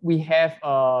here, we have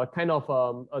kind of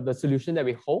the solution that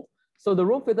we hold. So the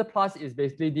Wateroam Filter Plus is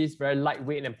basically this very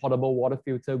lightweight and portable water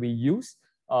filter we use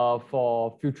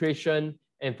for filtration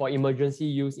and for emergency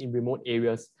use in remote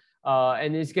areas.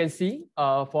 And as you can see,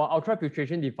 for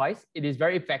ultrafiltration device, it is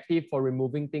very effective for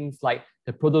removing things like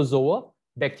the protozoa,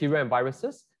 bacteria, and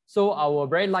viruses. So our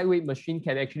very lightweight machine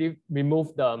can actually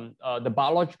remove the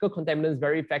biological contaminants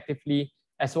very effectively,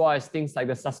 as well as things like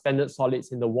the suspended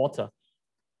solids in the water.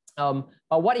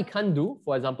 But what it can't do,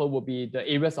 for example, would be the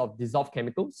areas of dissolved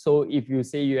chemicals. So if you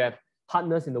say you have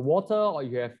hardness in the water, or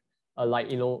you have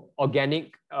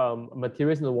organic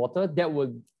materials in the water,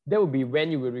 that that would be when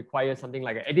you will require something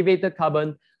like an activated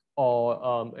carbon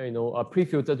or a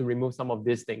pre-filter to remove some of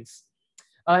these things.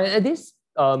 At this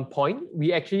point,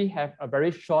 we actually have a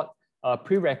very short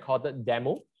pre-recorded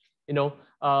demo,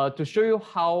 to show you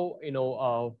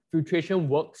how filtration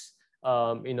works,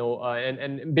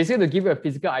 and basically to give you a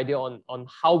physical idea on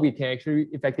how we can actually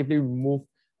effectively remove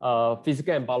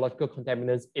physical and biological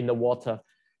contaminants in the water.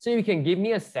 So you can give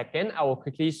me a second. I will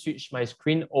quickly switch my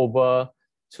screen over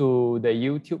to the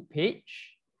YouTube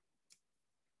page.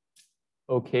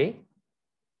 Okay.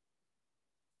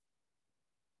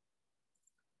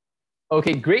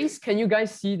 Okay, Grace, can you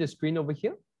guys see the screen over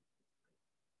here?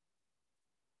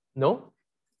 No?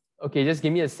 Okay, just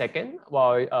give me a second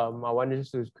while I want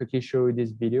just to quickly show you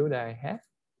this video that I have.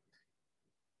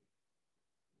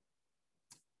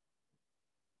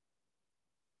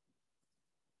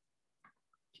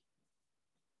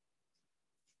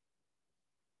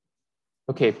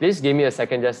 Okay, please give me a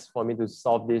second just for me to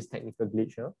solve this technical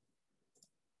glitch.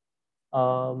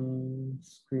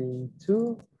 Screen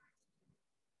 2.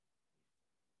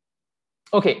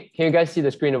 Okay, can you guys see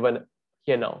the screen over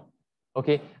here now?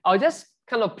 Okay, I'll just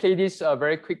kind of play this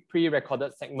very quick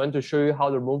pre-recorded segment to show you how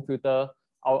the Roam Filter,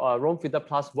 our Roam Filter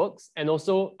Plus works. And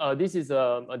also, this is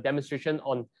a demonstration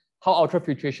on how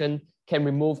ultrafiltration can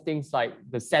remove things like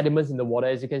the sediments in the water.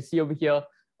 As you can see over here,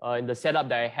 in the setup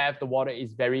that I have, the water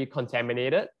is very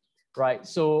contaminated, right?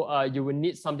 So you will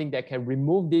need something that can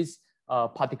remove these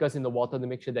particles in the water to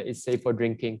make sure that it's safe for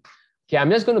drinking. Okay, I'm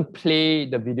just going to play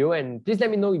the video and please let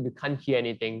me know if you can't hear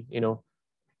anything,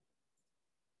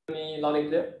 Loud and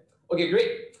clear? Okay,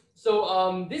 great.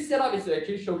 So this setup is to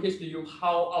actually showcase to you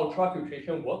how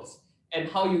ultrafiltration works and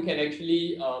how you can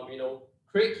actually,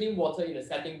 create clean water in a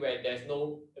setting where there's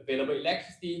no available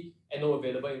electricity and no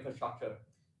available infrastructure.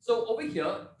 So over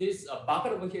here, this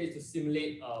bucket over here is to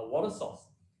simulate a water source.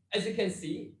 As you can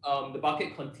see, the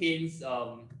bucket contains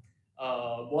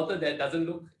water that doesn't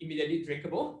look immediately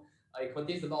drinkable. It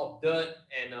contains a lot of dirt,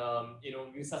 and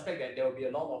we suspect that there will be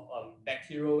a lot of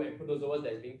bacterial and protozoa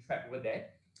that is being trapped over there.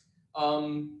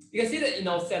 You can see that in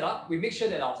our setup, we make sure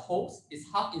that our hose is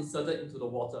half inserted into the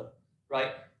water,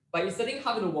 right? By inserting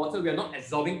half in the water, we are not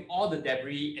absorbing all the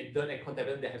debris and dirt and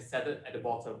contaminants that have settled at the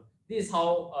bottom. This is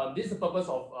how this is the purpose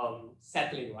of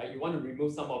settling, right? You want to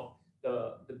remove some of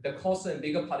the coarser and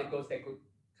bigger particles that could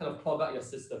kind of clog up your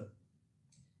system.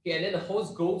 Okay, and then the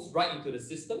hose goes right into the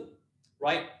system,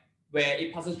 right, where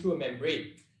it passes through a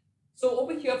membrane. So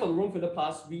over here for the Roam Filter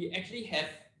Plus, we actually have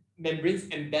membranes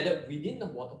embedded within the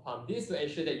water pump. This is to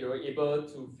ensure that you're able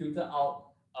to filter out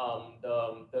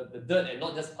the dirt and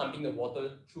not just pumping the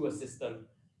water through a system.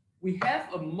 We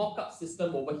have a mock-up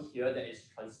system over here that is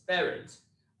transparent.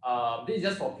 This is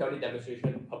just for purely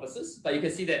demonstration purposes, but you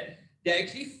can see that they're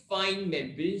actually fine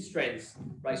membrane strands,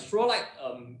 right? Straw-like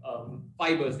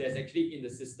fibers that's actually in the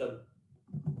system.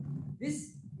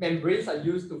 These membranes are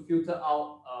used to filter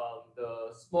out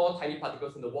the small tiny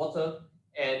particles in the water,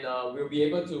 and we'll be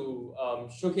able to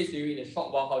showcase to you in a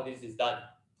short while how this is done.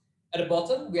 At the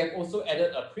bottom, we have also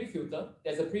added a pre-filter.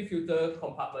 There's a pre-filter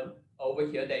compartment over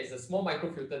here. There is a small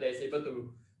microfilter that is able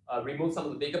to remove some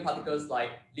of the bigger particles like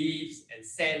leaves and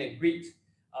sand and grit.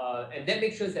 And that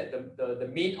makes sure that the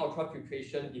main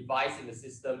ultrafiltration device in the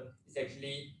system is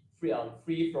actually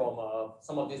free from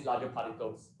some of these larger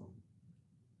particles.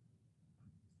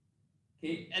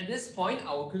 Okay, at this point,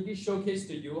 I will quickly showcase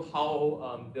to you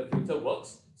how the filter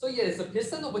works. So yeah, there's a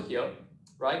piston over here,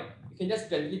 right? You can just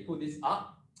gently pull this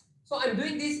up. So I'm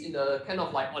doing this in a kind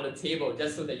of like on a table,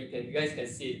 just so that you guys can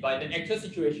see it. But in the actual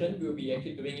situation, we'll be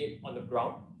actually doing it on the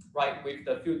ground, right? With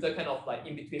the filter kind of like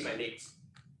in between my legs.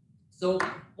 So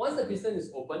once the piston is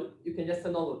open, you can just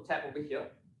turn on the tap over here.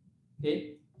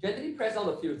 Okay, gently press on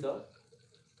the filter.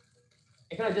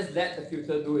 And kind of just let the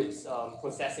filter do its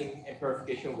processing and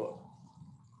purification work.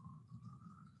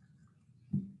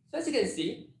 So as you can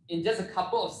see, in just a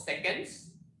couple of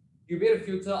seconds, you'll be able to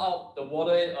filter out the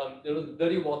water, the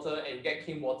dirty water, and get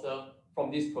clean water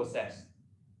from this process.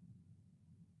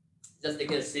 Just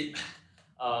taking a sip.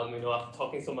 After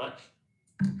talking so much.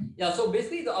 Yeah, so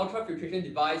basically the ultrafiltration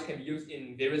device can be used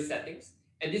in various settings,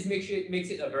 and this makes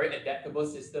it a very adaptable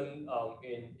system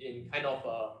in kind of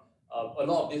a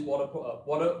lot of these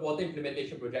water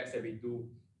implementation projects that we do.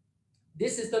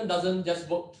 This system doesn't just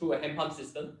work through a hand pump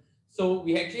system. So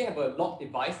we actually have a lock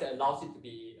device that allows it to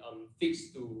be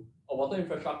fixed to a water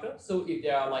infrastructure. So if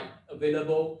there are like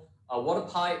available water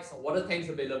pipes or water tanks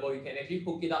available, you can actually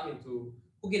hook it up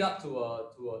to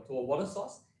a water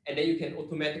source, and then you can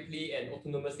automatically and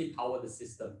autonomously power the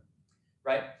system,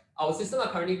 right? Our system are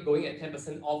currently going at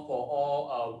 10% off for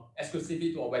all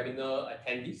exclusively to our webinar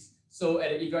attendees. So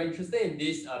if you're interested in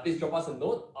this, please drop us a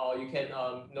note, or you can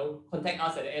contact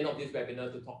us at the end of this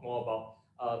webinar to talk more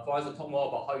about, for us to talk more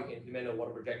about how you can implement a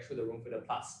water project through the Roam Filter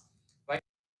Plus. Right?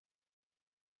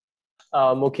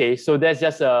 Okay, so that's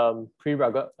just a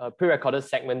pre-recorded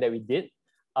segment that we did,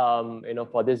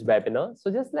 for this webinar.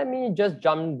 So just let me just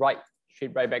jump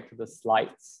straight back to the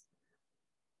slides.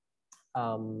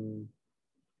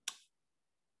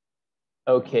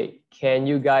 Okay, can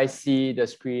you guys see the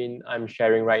screen I'm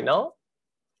sharing right now?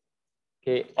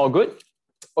 Okay, all good?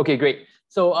 Okay, great.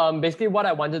 So basically what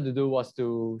I wanted to do was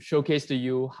to showcase to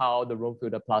you how the Roam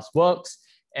Filter Plus works.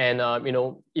 And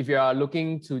if you are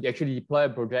looking to actually deploy a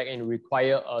project and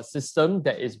require a system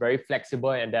that is very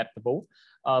flexible and adaptable,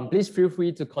 please feel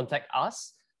free to contact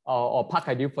us or Park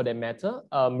Ideal for that matter.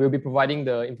 We'll be providing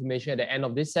the information at the end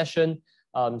of this session.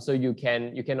 So you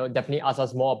can definitely ask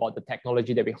us more about the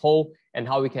technology that we hold and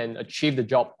how we can achieve the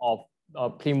job of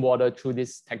clean water through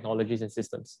these technologies and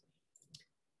systems.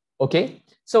 Okay,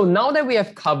 so now that we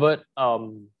have covered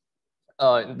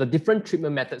the different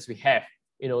treatment methods we have,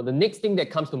 the next thing that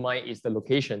comes to mind is the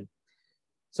location.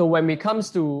 So when it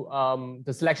comes to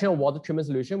the selection of water treatment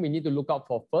solution, we need to look out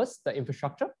for first the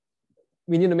infrastructure.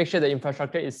 We need to make sure the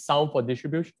infrastructure is sound for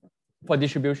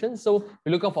distribution. So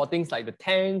we look out for things like the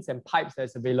tanks and pipes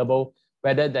that's available,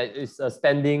 whether there is a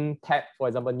standing tap, for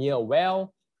example, near a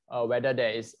well, whether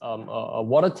there is a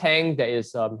water tank that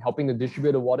is helping to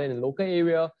distribute the water in the local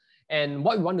area. And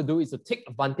what we want to do is to take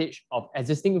advantage of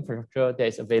existing infrastructure that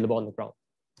is available on the ground.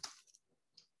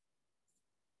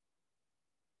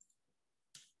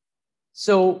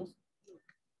 So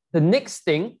the next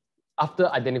thing after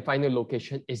identifying the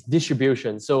location is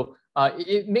distribution. So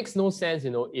it makes no sense,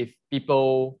 if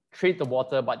people treat the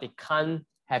water, but they can't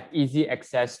have easy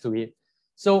access to it.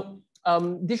 So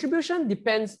distribution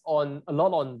depends a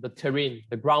lot on the terrain,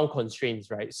 the ground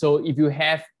constraints, right? So if you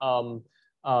have a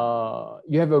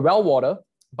well water,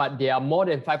 but they are more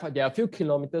than they are a few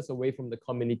kilometers away from the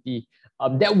community,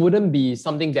 that wouldn't be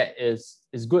something that is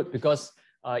good, because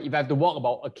if I have to walk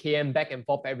about a km back and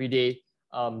forth every day,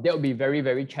 that would be very,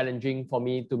 very challenging for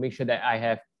me to make sure that I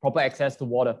have proper access to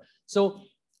water. So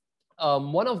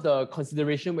one of the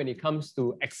considerations when it comes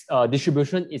to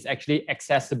distribution is actually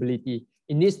accessibility.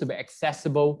 It needs to be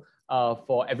accessible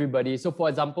for everybody. So for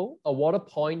example, a water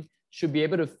point should be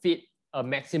able to fit a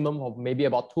maximum of maybe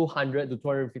about 200 to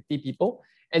 250 people.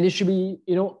 And it should be,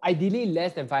 ideally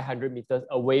less than 500 meters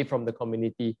away from the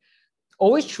community.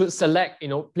 Always should select,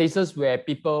 places where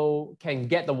people can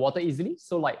get the water easily.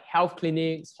 So like health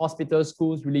clinics, hospitals,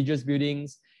 schools, religious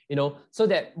buildings, so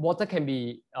that water can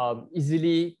be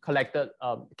easily collected,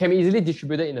 can be easily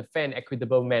distributed in a fair and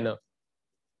equitable manner.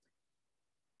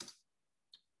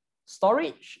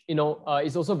 Storage,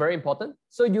 is also very important.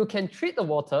 So you can treat the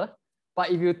water,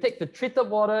 but if you take the treated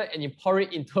water and you pour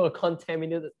it into a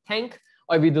contaminated tank,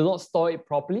 or if you do not store it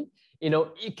properly,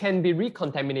 it can be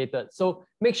recontaminated. So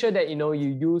make sure that, you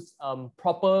use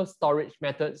proper storage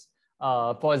methods.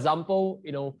 For example,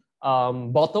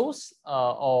 bottles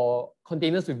or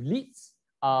containers with lids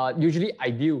are usually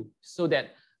ideal, so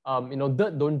that,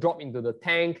 dirt don't drop into the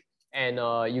tank, and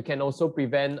you can also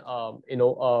prevent,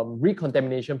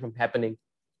 recontamination from happening.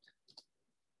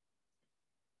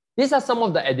 These are some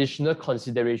of the additional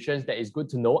considerations that is good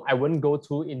to know. I wouldn't go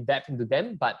too in depth into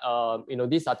them, but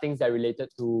these are things that are related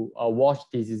to wash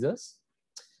diseases.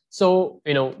 So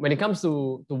when it comes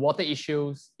to water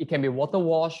issues, it can be water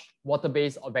wash,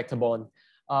 water-based, or vector-borne.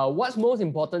 What's most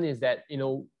important is that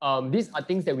these are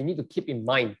things that we need to keep in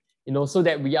mind, so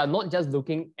that we are not just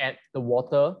looking at the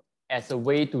water as a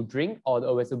way to drink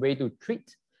or as a way to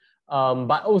treat,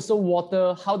 but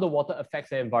also how the water affects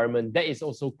the environment. That is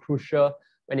also crucial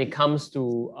when it comes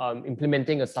to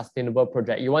implementing a sustainable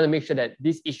project. You want to make sure that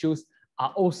these issues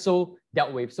are also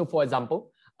dealt with. So for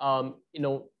example,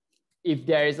 if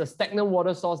there is a stagnant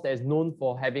water source that is known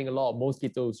for having a lot of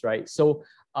mosquitoes, right? So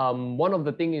one of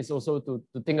the things is also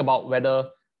to think about whether,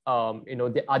 are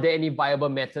there any viable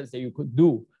methods that you could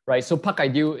do, right? So Park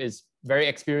Ideal is very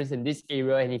experienced in this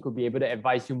area, and he could be able to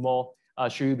advise you more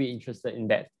should you be interested in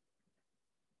that.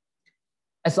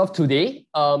 As of today,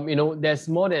 there's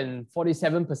more than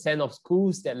 47% of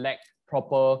schools that lack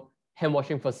proper hand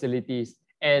washing facilities,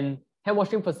 and hand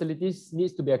washing facilities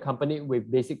needs to be accompanied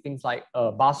with basic things like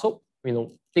bar soap,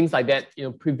 things like that,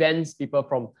 prevents people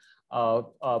from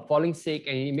falling sick,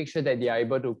 and you make sure that they are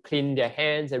able to clean their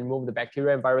hands and remove the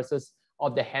bacteria and viruses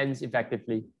of their hands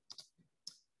effectively.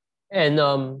 And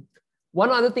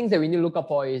one other thing that we need to look up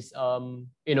for is,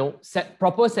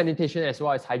 proper sanitation as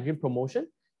well as hygiene promotion.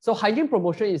 So hygiene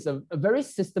promotion is a very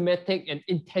systematic and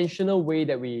intentional way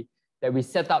that we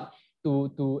set up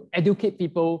to educate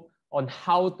people on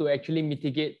how to actually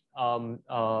mitigate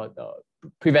the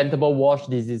preventable wash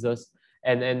diseases.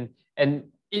 And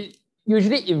it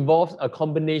usually involves a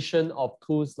combination of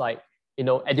tools like,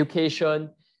 education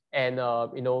and,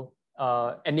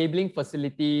 enabling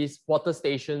facilities, water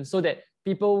stations, so that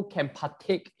people can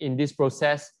partake in this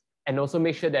process and also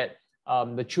make sure that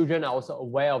the children are also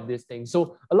aware of these things.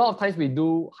 So a lot of times we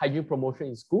do hygiene promotion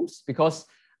in schools because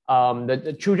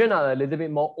the children are a little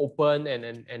bit more open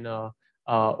and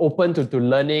open to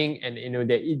learning, and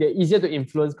they're easier to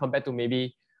influence compared to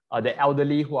maybe the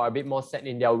elderly who are a bit more set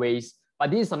in their ways. But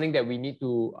this is something that we need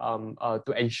to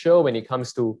ensure when it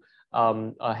comes to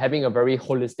having a very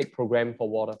holistic program for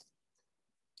water.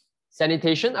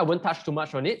 Sanitation, I won't touch too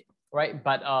much on it, right?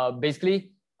 But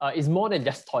basically, it's more than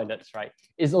just toilets, right?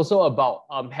 It's also about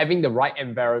having the right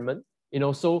environment.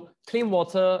 So clean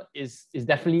water is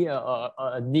definitely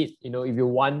a need. If you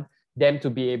want them to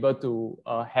be able to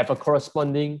have a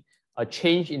corresponding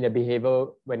change in their behavior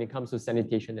when it comes to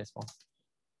sanitation as well.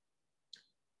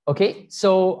 Okay,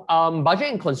 so budget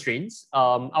and constraints.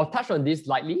 I'll touch on this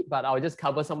lightly, but I'll just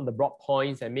cover some of the broad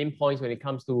points and main points when it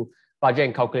comes to budget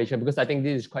and calculation, because I think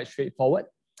this is quite straightforward.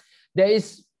 There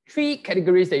is 3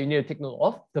 categories that you need to take note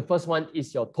of. The first one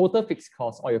is your total fixed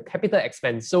cost or your capital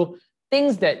expense. So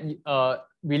things that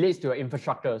relates to your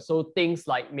infrastructure. So things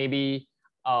like maybe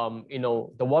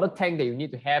the water tank that you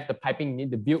need to have, the piping you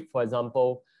need to build, for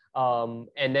example,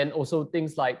 and then also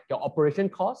things like your operation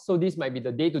costs. So these might be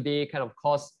the day-to-day kind of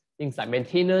costs, things like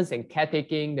maintenance and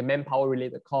caretaking, the manpower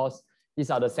related costs.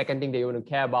 These are the second thing that you want to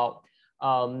care about.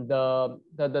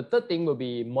 The third thing will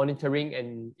be monitoring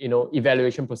and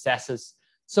evaluation processes.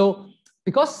 So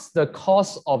because the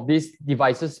cost of these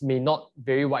devices may not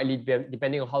vary widely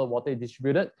depending on how the water is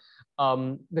distributed,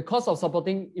 the cost of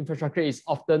supporting infrastructure is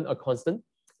often a constant.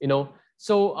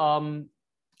 So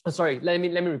sorry, let me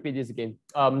repeat this again.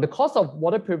 The cost of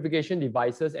water purification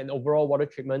devices and overall water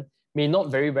treatment may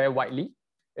not vary very widely,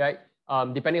 right?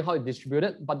 Depending on how it's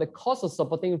distributed, but the cost of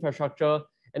supporting infrastructure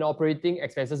and operating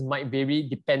expenses might vary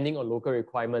depending on local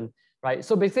requirement, right?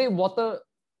 So basically water,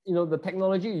 the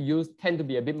technology you use tend to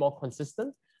be a bit more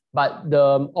consistent, but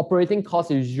the operating cost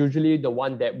is usually the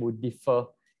one that would differ,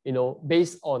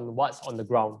 based on what's on the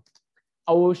ground.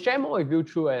 I will share more with you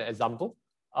through an example.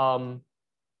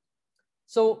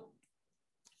 So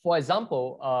for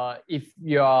example, if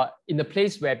you're in a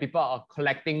place where people are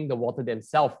collecting the water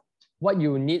themselves, what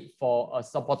you need for a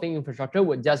supporting infrastructure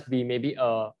would just be maybe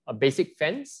a basic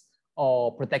fence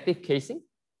or protective casing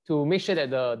to make sure that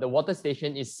the water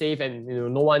station is safe and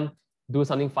no one do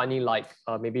something funny like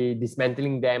maybe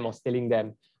dismantling them or stealing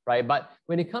them, right? But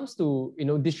when it comes to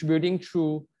distributing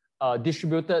through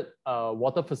distributed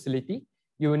water facility,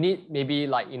 you need maybe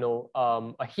like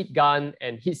a heat gun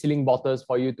and heat sealing bottles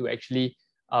for you to actually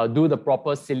do the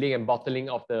proper sealing and bottling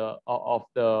of the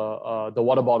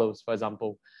water bottles, for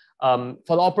example.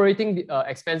 For the operating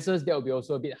expenses, that will be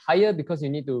also a bit higher because you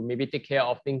need to maybe take care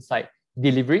of things like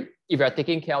delivery, if you're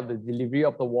taking care of the delivery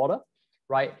of the water,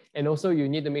 right? And also you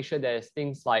need to make sure there's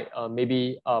things like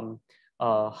maybe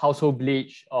household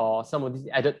bleach or some of these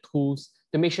added tools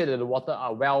to make sure that the water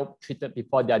are well treated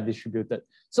before they are distributed.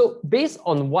 So based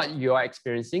on what you are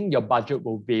experiencing, your budget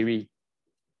will vary.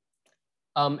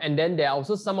 And then there are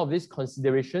also some of these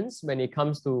considerations when it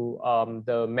comes to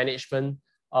the management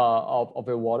of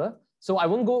your water. So I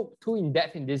won't go too in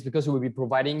depth in this because we will be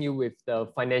providing you with the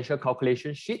financial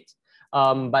calculation sheet.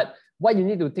 But what you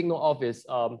need to take note of is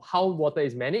how water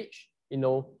is managed,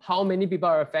 how many people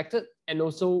are affected, and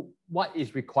also what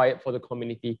is required for the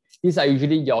community. These are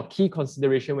usually your key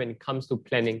consideration when it comes to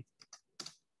planning.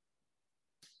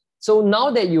 So now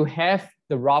that you have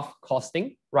the rough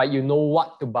costing, right, you know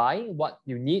what to buy, what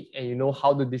you need, and you know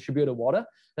how to distribute the water,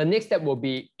 the next step will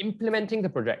be implementing the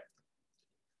project.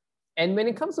 And when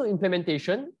it comes to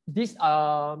implementation, these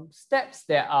are steps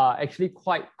that are actually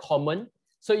quite common.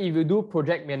 So if you do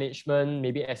project management,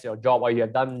 maybe as your job or you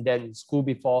have done that in school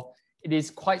before, it is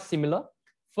quite similar.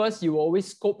 First, you always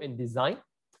scope and design.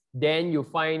 Then you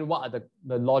find what are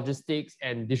the logistics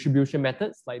and distribution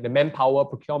methods, like the manpower,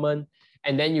 procurement,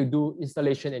 and then you do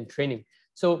installation and training.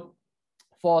 So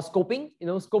for scoping,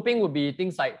 scoping would be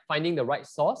things like finding the right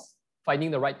source,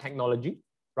 finding the right technology,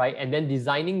 right? And then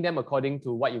designing them according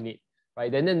to what you need,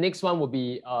 right? Then the next one would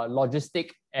be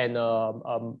logistic and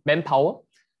manpower.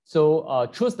 So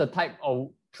choose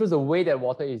the way that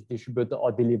water is distributed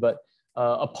or delivered.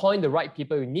 Appoint the right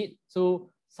people you need. So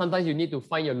sometimes you need to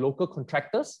find your local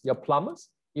contractors, your plumbers.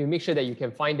 You make sure that you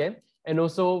can find them. And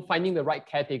also finding the right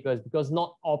caretakers, because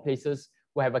not all places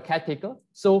will have a caretaker.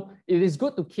 So it is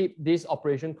good to keep this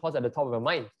operation cost at the top of your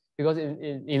mind, because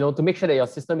to make sure that your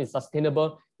system is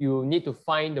sustainable, you need to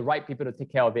find the right people to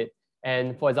take care of it.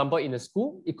 And for example, in a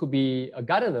school, it could be a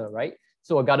gardener, right?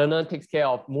 So a gardener takes care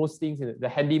of most things, the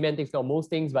handyman takes care of most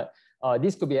things, but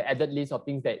this could be an added list of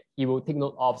things that he will take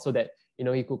note of so that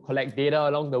he could collect data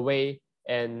along the way,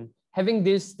 and having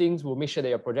these things will make sure that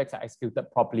your projects are executed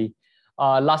properly.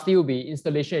 Lastly will be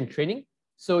installation and training.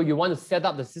 So you want to set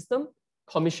up the system,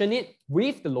 commission it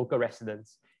with the local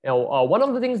residents. One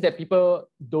of the things that people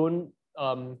don't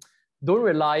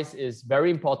realize is very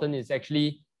important is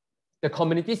actually the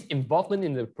community's involvement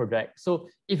in the project. So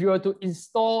if you were to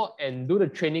install and do the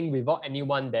training without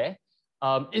anyone there,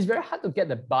 it's very hard to get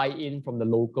the buy-in from the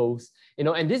locals,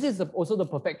 and this is also the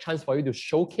perfect chance for you to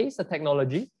showcase the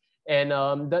technology. And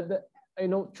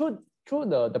through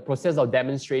the process of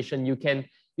demonstration, you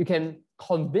can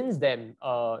convince them,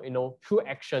 through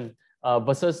action,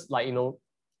 versus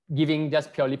giving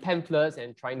just purely pamphlets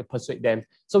and trying to persuade them.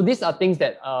 So these are things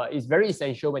that is very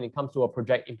essential when it comes to a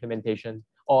project implementation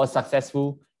or a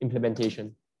successful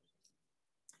implementation.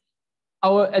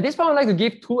 At this point, I'd like to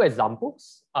give two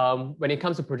examples when it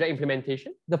comes to project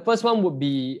implementation. The first one would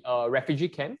be a refugee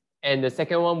camp, and the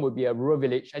second one would be a rural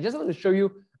village. I just want to show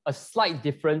you a slight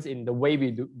difference in the way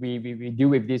we deal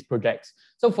with these projects.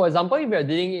 So for example, if we're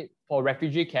doing it for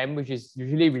refugee camp, which is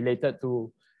usually related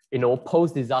to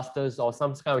post-disasters or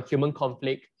some kind of human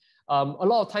conflict, a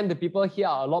lot of time the people here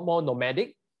are a lot more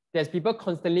nomadic. There's people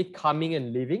constantly coming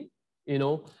and leaving.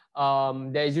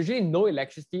 There is usually no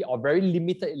electricity or very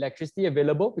limited electricity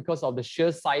available because of the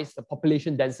sheer size, the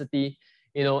population density,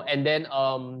 and then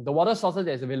the water sources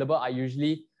that's available are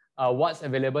usually what's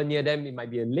available near them. It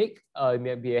might be a lake, it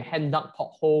might be a hand dug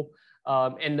pothole,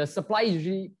 and the supply is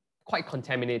usually quite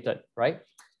contaminated, right?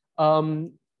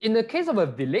 In the case of a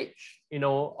village,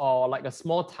 or like a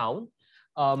small town,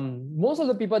 most of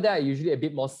the people there are usually a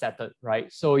bit more settled,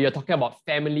 right? So you're talking about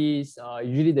families,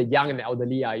 usually the young and the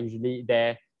elderly are usually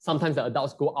there. Sometimes the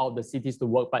adults go out the cities to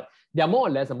work, but they're more or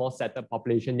less a more settled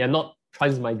population. They're not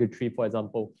transmigratory, for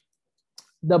example.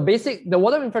 The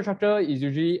water infrastructure is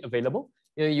usually available.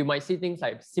 You might see things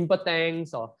like simple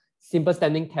tanks or simple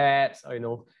standing taps,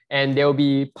 and there will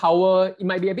be power. It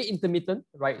might be a bit intermittent,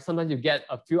 right? Sometimes you get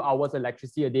a few hours of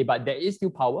electricity a day, but there is still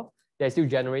power. There's still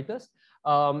generators.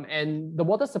 And the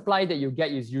water supply that you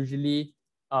get is usually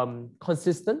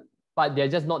consistent, but they're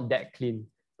just not that clean,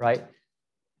 right?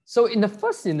 So in the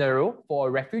first scenario for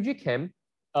a refugee camp,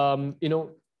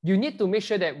 you need to make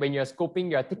sure that when you're scoping,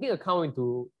 you're taking account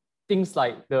into things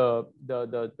like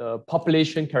the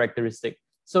population characteristic.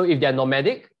 So if they're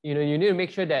nomadic, you need to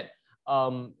make sure that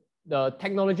the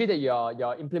technology that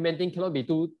you're implementing cannot be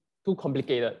too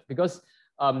complicated, because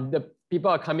the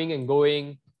people are coming and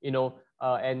going,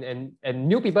 and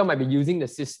new people might be using the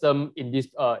system in this,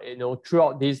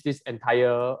 throughout this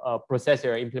entire process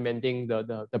you're implementing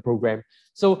the program.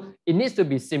 So it needs to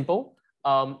be simple,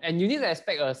 and you need to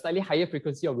expect a slightly higher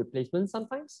frequency of replacement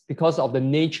sometimes because of the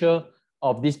nature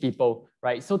of these people,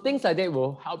 right? So things like that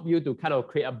will help you to kind of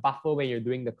create a buffer when you're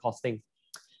doing the costing.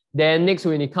 Then next,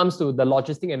 when it comes to the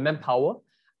logistic and manpower,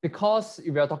 because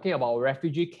if you're talking about a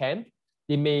refugee camp,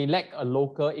 they may lack a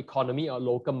local economy or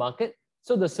local market.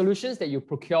 So the solutions that you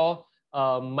procure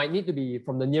might need to be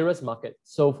from the nearest market.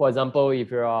 So for example,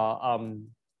 if you're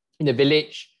in the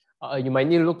village, you might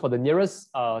need to look for the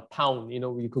nearest town,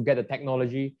 you could get the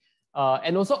technology.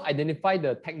 And also identify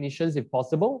the technicians if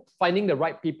possible. Finding the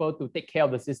right people to take care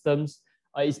of the systems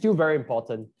is still very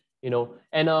important,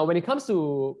 And when it comes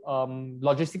to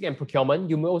logistics and procurement,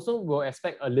 you may also will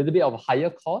expect a little bit of a higher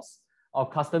cost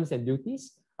of customs and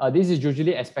duties. This is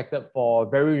usually expected for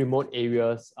very remote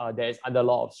areas that is under a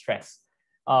lot of stress.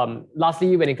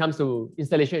 Lastly, when it comes to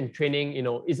installation and training,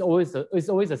 it's always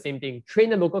the same thing. Train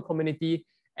the local community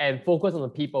and focus on the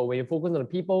people. When you focus on the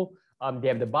people, they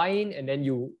have the buy-in, and then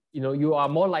you are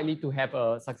more likely to have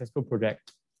a successful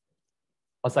project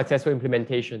or successful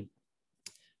implementation.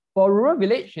 For a rural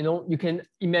village, you can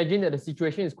imagine that the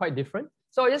situation is quite different.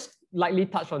 So I just lightly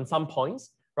touch on some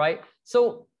points, right?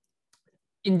 So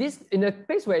in a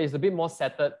place where it's a bit more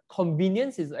settled,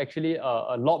 convenience is actually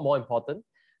a lot more important.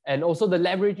 And also the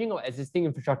leveraging of existing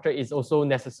infrastructure is also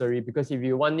necessary, because if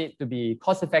you want it to be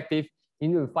cost effective, you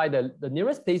need to find the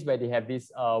nearest place where they have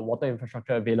this water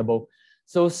infrastructure available.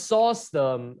 So source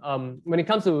when it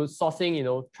comes to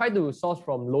sourcing, try to source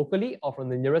from locally or from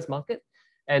the nearest market,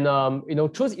 and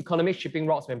choose economic shipping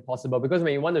routes when possible, because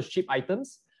when you want to ship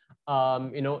items,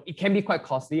 it can be quite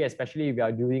costly, especially if you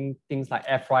are doing things like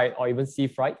air freight or even sea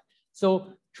freight.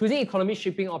 So choosing economic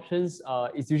shipping options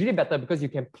is usually better because you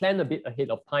can plan a bit ahead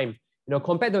of time.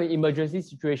 Compared to an emergency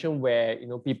situation where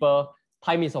people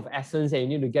time is of essence and you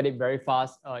need to get it very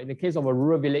fast. In the case of a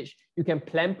rural village, you can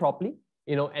plan properly,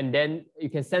 and then you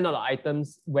can send out the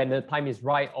items when the time is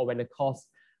right or when the cost,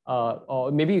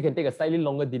 or maybe you can take a slightly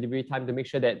longer delivery time to make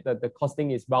sure that the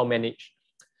costing is well managed.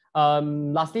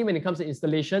 Lastly, when it comes to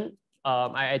installation,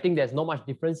 I think there's not much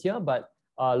difference here, but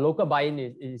local buy-in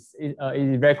is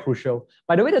very crucial.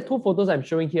 By the way, the two photos I'm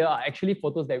showing here are actually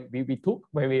photos that we took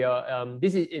when we are,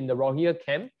 this is in the Rohingya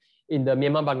camp in the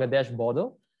Myanmar-Bangladesh border.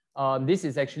 This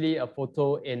is actually a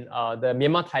photo in the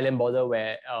Myanmar-Thailand border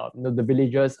where the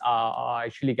villagers are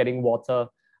actually getting water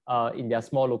in their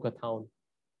small local town.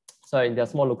 So in their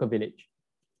small local village.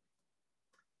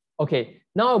 Okay,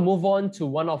 now I'll move on to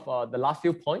one of the last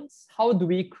few points. How do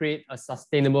we create a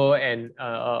sustainable and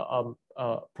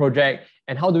project,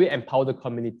 and how do we empower the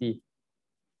community?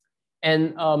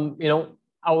 And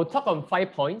I will talk on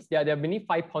 5 points. There are many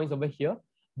 5 points over here,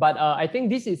 but I think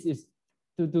this is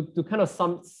to kind of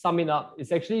sum it up.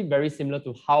 It's actually very similar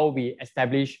to how we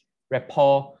establish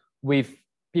rapport with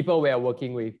people we are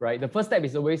working with, right? The first step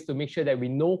is always to make sure that we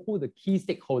know who the key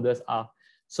stakeholders are.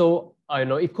 So,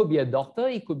 it could be a doctor,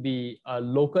 it could be a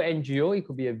local NGO, it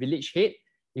could be a village head,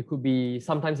 it could be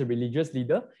sometimes a religious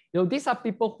leader. These are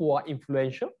people who are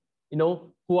influential,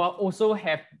 who are also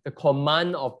have the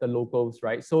command of the locals,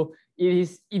 right? So it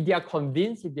is, if they are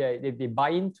convinced, if they buy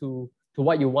into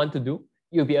what you want to do,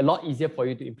 it'll be a lot easier for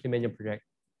you to implement your project.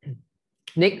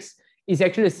 Next is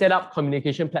actually to set up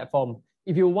communication platform.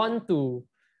 If you want to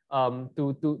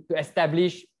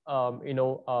establish,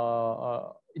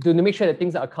 to make sure that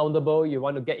things are accountable, you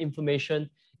want to get information,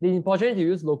 it's important to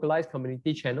use localized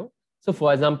community channel. So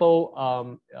for example,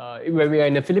 when we are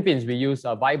in the Philippines, we use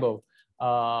Viber.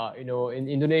 In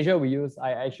Indonesia,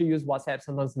 I actually use WhatsApp,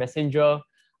 sometimes Messenger,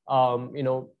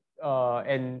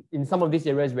 and in some of these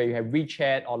areas where you have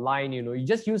WeChat or Line, you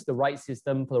just use the right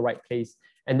system for the right place.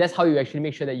 And that's how you actually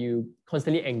make sure that you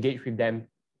constantly engage with them.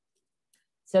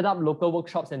 Set up local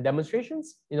workshops and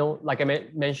demonstrations. Like I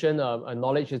mentioned,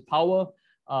 knowledge is power.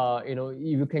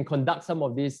 You can conduct some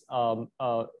of these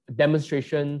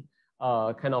demonstration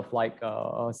kind of like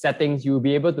settings, you'll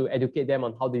be able to educate them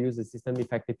on how to use the system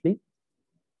effectively.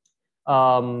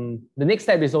 The next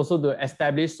step is also to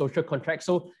establish social contracts.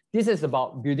 So this is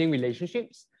about building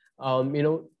relationships. To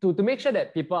make sure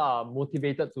that people are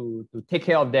motivated to take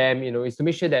care of them, is to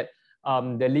make sure that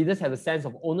the leaders have a sense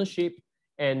of ownership,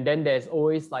 and then there's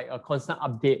always like a constant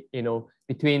update,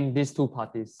 between these two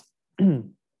parties.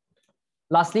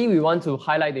 Lastly, we want to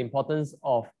highlight the importance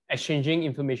of exchanging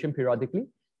information periodically.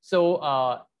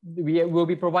 So we will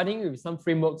be providing you with some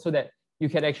framework so that you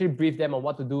can actually brief them on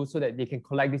what to do so that they can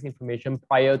collect this information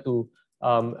prior to,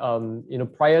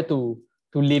 prior to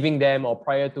leaving them, or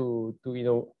prior to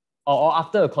or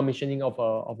after a commissioning of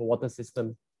a water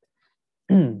system.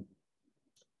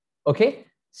 Okay,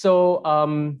 so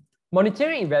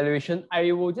monitoring evaluation,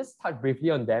 I will just touch briefly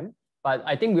on them, but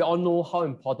I think we all know how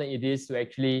important it is to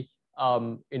actually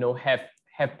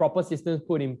have proper systems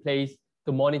put in place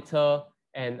to monitor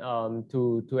and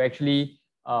to actually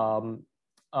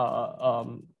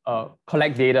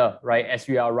collect data, right, as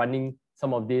we are running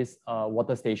some of these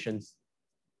water stations.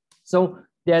 So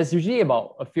there's usually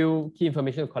about a few key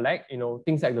information to collect,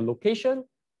 things like the location,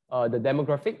 the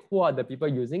demographic, who are the people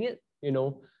using it,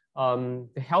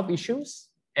 the health issues,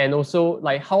 and also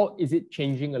like how is it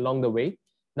changing along the way,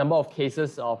 number of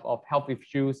cases of health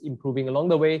issues improving along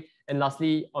the way, and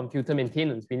lastly, on filter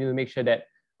maintenance, we need to make sure that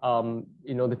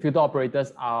the filter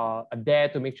operators are there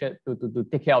to make sure to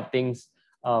take care of things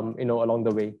along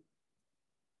the way.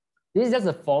 This is just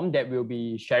a form that we'll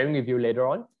be sharing with you later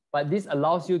on, but this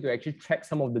allows you to actually track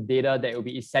some of the data that will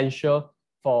be essential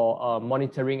for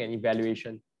monitoring and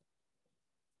evaluation.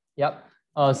 Yep.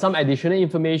 Some additional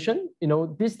information,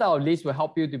 this style of list will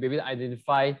help you to be able to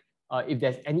identify if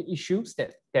there's any issues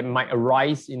that might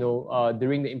arise,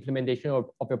 during the implementation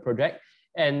of your project.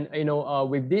 And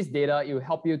with this data, it will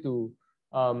help you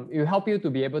to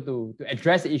be able to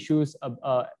address issues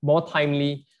more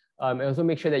timely, and also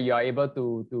make sure that you are able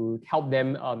to help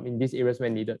them in these areas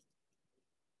when needed.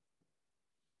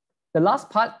 The last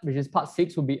part, which is part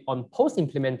 6, will be on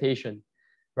post-implementation,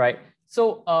 right?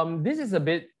 So this is a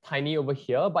bit tiny over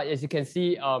here, but as you can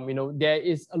see, there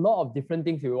is a lot of different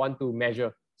things we want to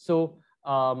measure. So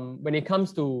when it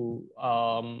comes to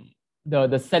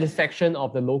the satisfaction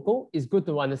of the local, it's good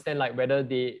to understand like whether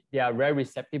they are very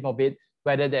receptive of it,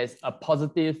 whether there's a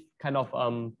positive kind of,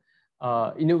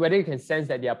 whether you can sense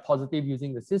that they are positive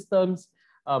using the systems.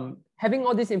 Having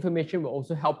all this information will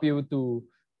also help you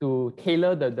to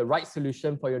tailor the right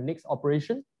solution for your next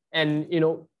operation. And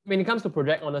when it comes to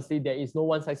project, honestly, there is no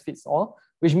one size fits all,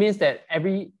 which means that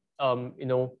every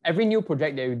every new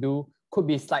project that you do could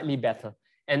be slightly better.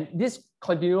 And this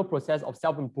continual process of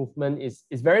self-improvement is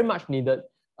very much needed,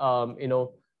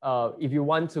 if you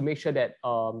want to make sure that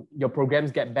your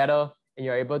programs get better and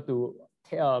you're able to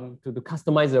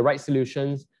customize the right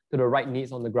solutions to the right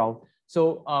needs on the ground.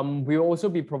 So we'll also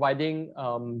be providing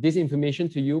this information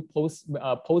to you post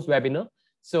webinar.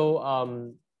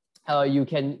 So you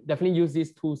can definitely use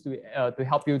these tools to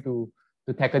help you to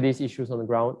tackle these issues on the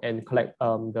ground and collect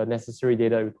the necessary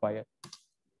data required.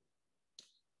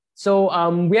 So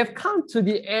we have come to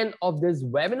the end of this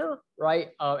webinar, right?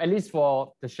 At least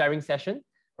for the sharing session,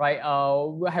 right?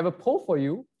 We'll have a poll for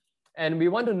you, and we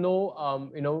want to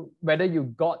know, whether you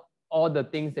got all the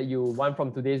things that you want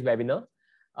from today's webinar.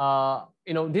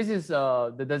 This is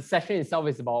the session itself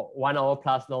is about 1 hour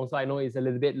plus long, so I know it's a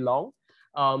little bit long.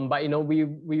 But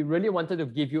we really wanted to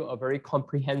give you a very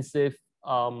comprehensive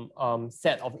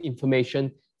set of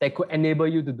information that could enable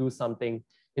you to do something.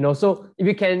 So if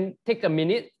you can take a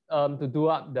minute to do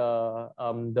up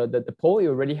the poll, it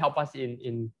will really help us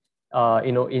in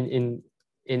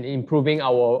improving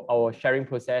our sharing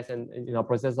process and in our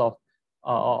process of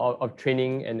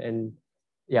training and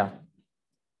yeah.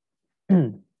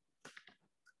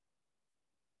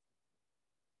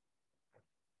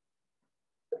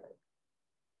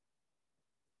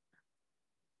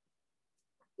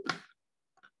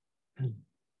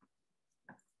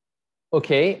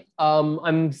 Okay,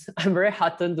 I'm very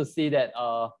heartened to see that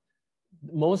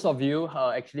most of you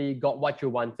actually got what you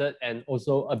wanted and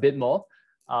also a bit more.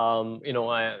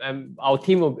 Our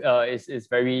team is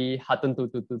very heartened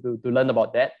to learn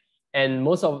about that, and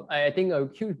I think a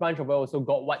huge bunch of us also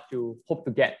got what you hope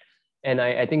to get, and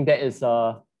I think that is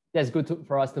that's good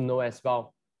for us to know as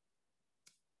well.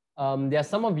 There are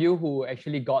some of you who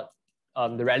actually got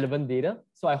the relevant data.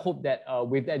 So I hope that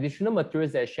with the additional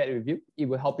materials that I shared with you, it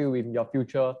will help you with your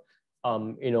future,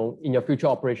 in your future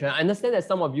operation. I understand that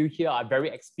some of you here are very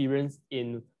experienced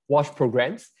in wash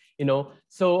programs,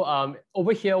 So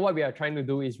over here, what we are trying to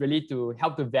do is really to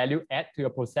help to value add to your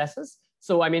processes.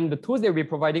 So I mean, the tools that we're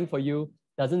providing for you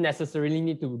doesn't necessarily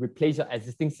need to replace your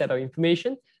existing set of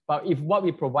information. But if what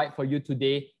we provide for you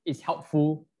today is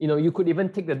helpful, you could even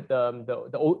take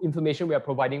the old information we are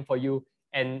providing for you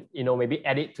and maybe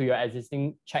add it to your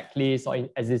existing checklist or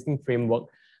existing framework.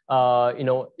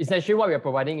 Essentially what we are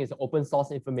providing is open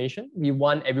source information. We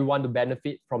want everyone to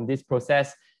benefit from this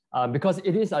process because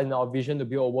it is in our vision to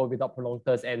build a world without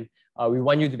prolongers, and we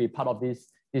want you to be part of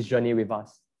this journey with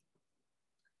us.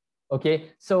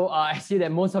 Okay, so I see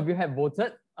that most of you have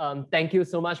voted. Thank you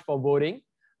so much for voting,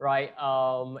 right?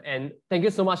 And thank you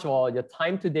so much for your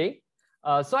time today.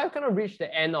 So I've kind of reached the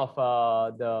end of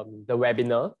the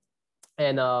webinar.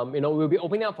 And we'll be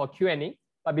opening up for Q&A.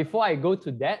 But before I go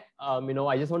to that,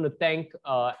 I just want to thank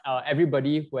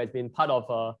everybody who has been part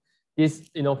of this,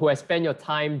 who has spent your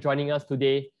time joining us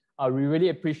today. We really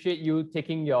appreciate you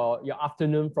taking your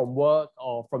afternoon from work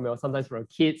or sometimes from your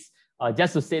kids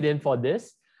just to sit in for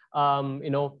this. I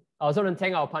also want to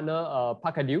thank our partner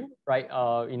Pakadu, right?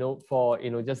 For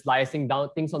just liaising down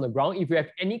things on the ground. If you have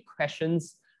any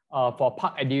questions for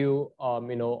Pakadu,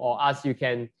 or us, you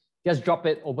can just drop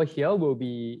it over here. We'll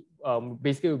be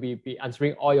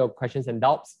answering all your questions and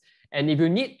doubts. And if you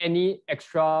need you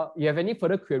have any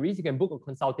further queries, you can book a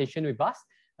consultation with us.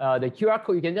 The QR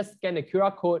code, you can just scan the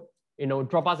QR code,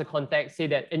 drop us a contact, say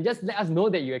that, and just let us know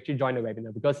that you actually joined the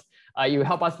webinar, because it will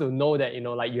help us to know that,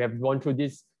 you have gone through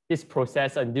this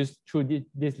process and through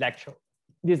this lecture.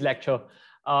 But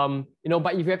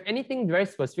if you have anything very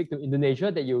specific to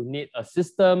Indonesia that you need a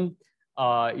system,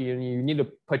 you need to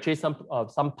purchase some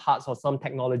parts or some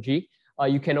technology,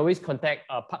 you can always contact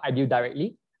Pak Adil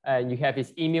directly, and you have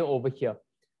his email over here.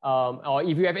 Or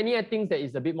if you have any things that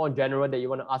is a bit more general that you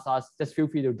want to ask us, just feel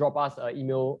free to drop us an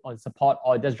email on support,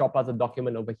 or just drop us a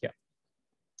document over here.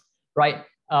 Right.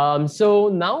 So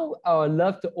now I would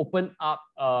love to open up,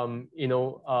 the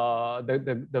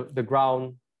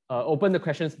ground, open the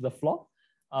questions to the floor,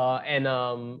 and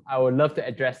I would love to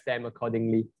address them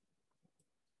accordingly.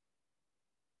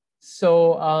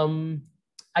 So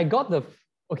I got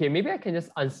okay, maybe I can just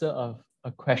answer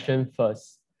a question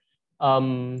first.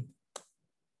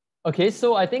 Okay,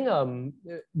 so I think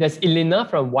there's Elena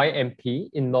from YMP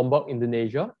in Lombok,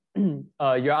 Indonesia.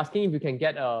 You're asking if you can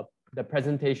get the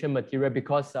presentation material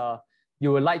because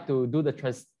you would like to do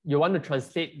you want to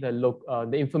translate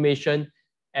the information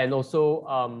and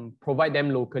also provide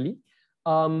them locally.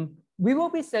 We will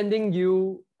be sending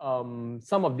you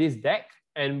some of this deck,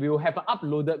 and we will have an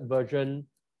uploaded version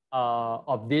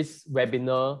of this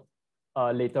webinar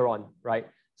later on, right?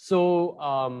 So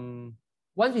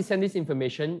once we send this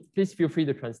information, please feel free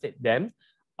to translate them.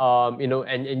 you know,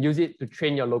 and use it to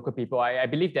train your local people. I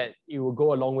believe that it will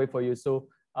go a long way for you. So,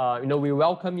 you know, we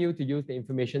welcome you to use the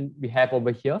information we have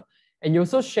over here. And you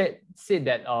also said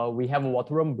that we have a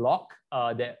Wateroam blog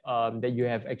that you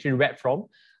have actually read from.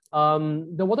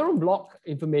 The Wateroam blog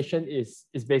information is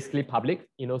basically public,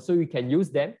 you know, so you can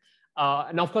use them.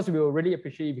 And of course, we will really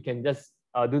appreciate if you can just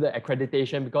do the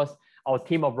accreditation, because our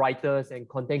team of writers and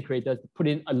content creators put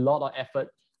in a lot of effort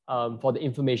for the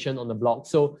information on the blog.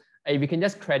 So if you can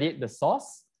just credit the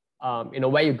source, you know,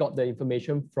 where you got the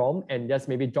information from, and just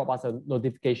maybe drop us a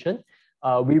notification,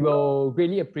 we will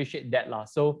really appreciate that.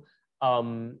 So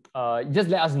just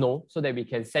let us know so that we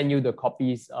can send you the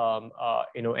copies,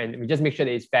 you know, and we just make sure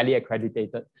that it's fairly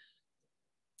accredited.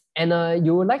 And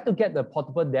you would like to get the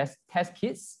portable test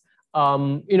kits,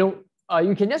 you know,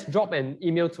 you can just drop an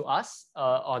email to us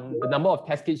on the number of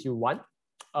test kits you want,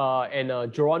 and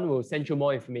Joron will send you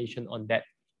more information on that.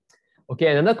 Okay,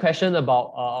 another question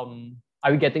about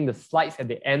are we getting the slides at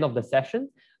the end of the session?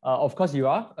 Of course you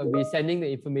are. We're sending the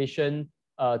information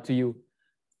to you.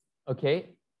 Okay,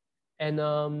 and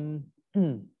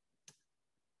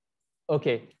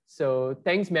okay, so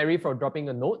thanks Mary for dropping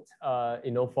a note,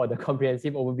 you know, for the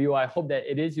comprehensive overview. I hope that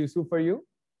it is useful for you.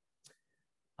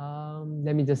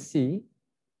 Let me just see.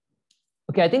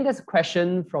 Okay, I think there's a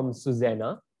question from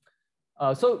Susanna.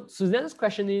 So Susanna's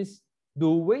question is, do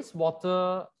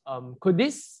wastewater, could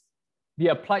this be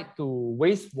applied to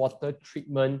wastewater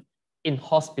treatment in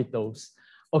hospitals?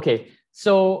 Okay,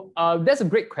 so that's a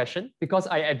great question, because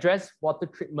I addressed water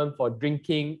treatment for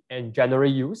drinking and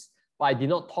general use, but I did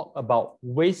not talk about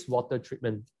wastewater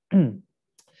treatment.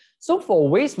 So for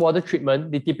wastewater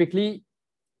treatment, they typically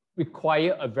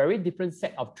require a very different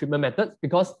set of treatment methods,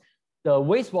 because the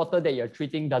wastewater that you're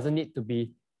treating doesn't need to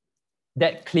be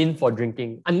that clean for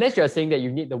drinking. Unless you're saying that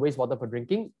you need the wastewater for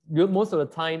drinking, most of the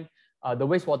time, the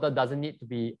wastewater doesn't need to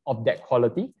be of that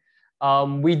quality.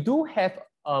 We do have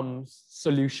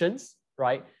solutions,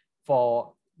 right,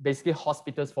 for basically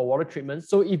hospitals for water treatment.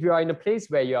 So if you are in a place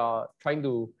where you are trying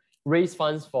to raise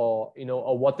funds for, you know,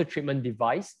 a water treatment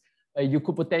device, you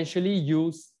could potentially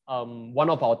use one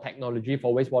of our technology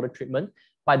for wastewater treatment.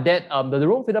 But that the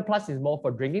Roam Filter Plus is more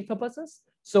for drinking purposes.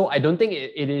 So I don't think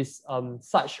it is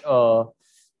such a,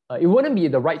 it wouldn't be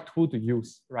the right tool to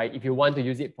use, right, if you want to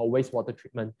use it for wastewater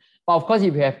treatment. But of course,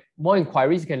 if you have more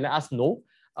inquiries, you can let us know.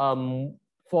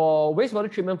 For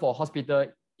wastewater treatment for hospital,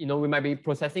 you know, we might be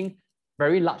processing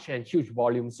very large and huge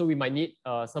volumes. So we might need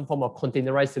some form of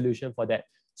containerized solution for that.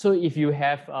 So if you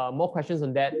have more questions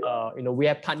on that, you know, we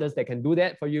have partners that can do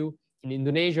that for you in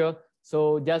Indonesia.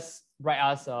 So just write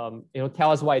us, you know,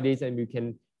 tell us what it is, and we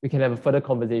can have a further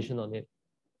conversation on it.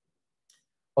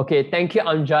 Okay, thank you,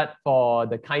 Amjad, for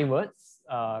the kind words.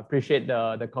 Appreciate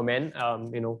the comment.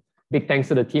 You know, big thanks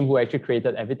to the team who actually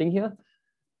created everything here.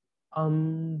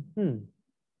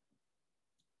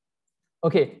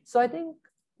 Okay, so I think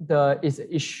there is an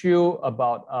issue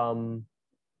about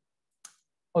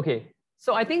okay.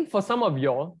 So I think for some of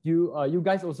you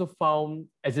guys also found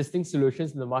existing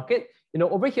solutions in the market. You know,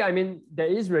 over here, I mean, there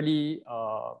is really,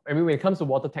 I mean, when it comes to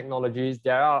water technologies,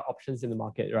 there are options in the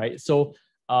market, right? So,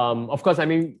 of course, I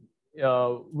mean, we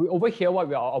over here,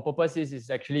 what our purpose is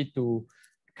actually to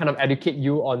kind of educate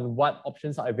you on what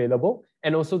options are available,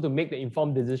 and also to make the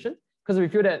informed decision. Because we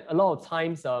feel that a lot of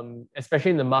times,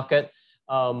 especially in the market,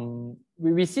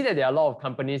 we see that there are a lot of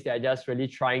companies that are just really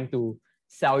trying to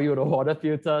sell you the water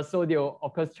filter. So they'll,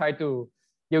 of course,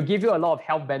 they'll give you a lot of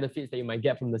health benefits that you might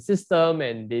get from the system,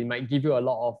 and they might give you a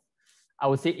lot of, I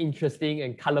would say, interesting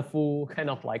and colorful kind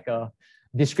of like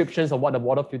descriptions of what the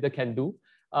water filter can do.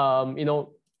 You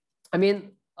know, I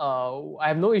mean, I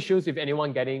have no issues with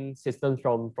anyone getting systems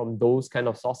from those kind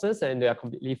of sources, and they are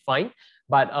completely fine.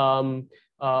 But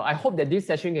I hope that this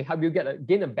session can help you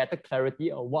gain a better clarity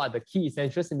on what are the key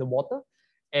essentials in the water.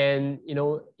 And, you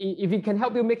know, if it can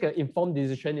help you make an informed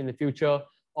decision in the future,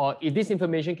 or if this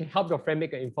information can help your friend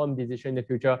make an informed decision in the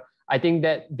future, I think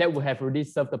that would have really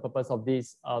served the purpose of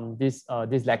this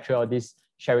this lecture or this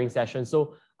sharing session.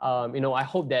 So, you know, I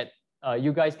hope that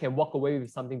you guys can walk away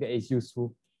with something that is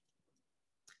useful.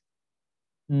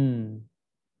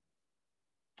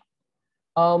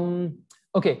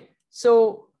 Okay,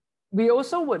 so we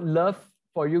also would love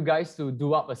for you guys to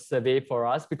do up a survey for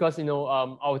us, because, you know,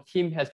 our team has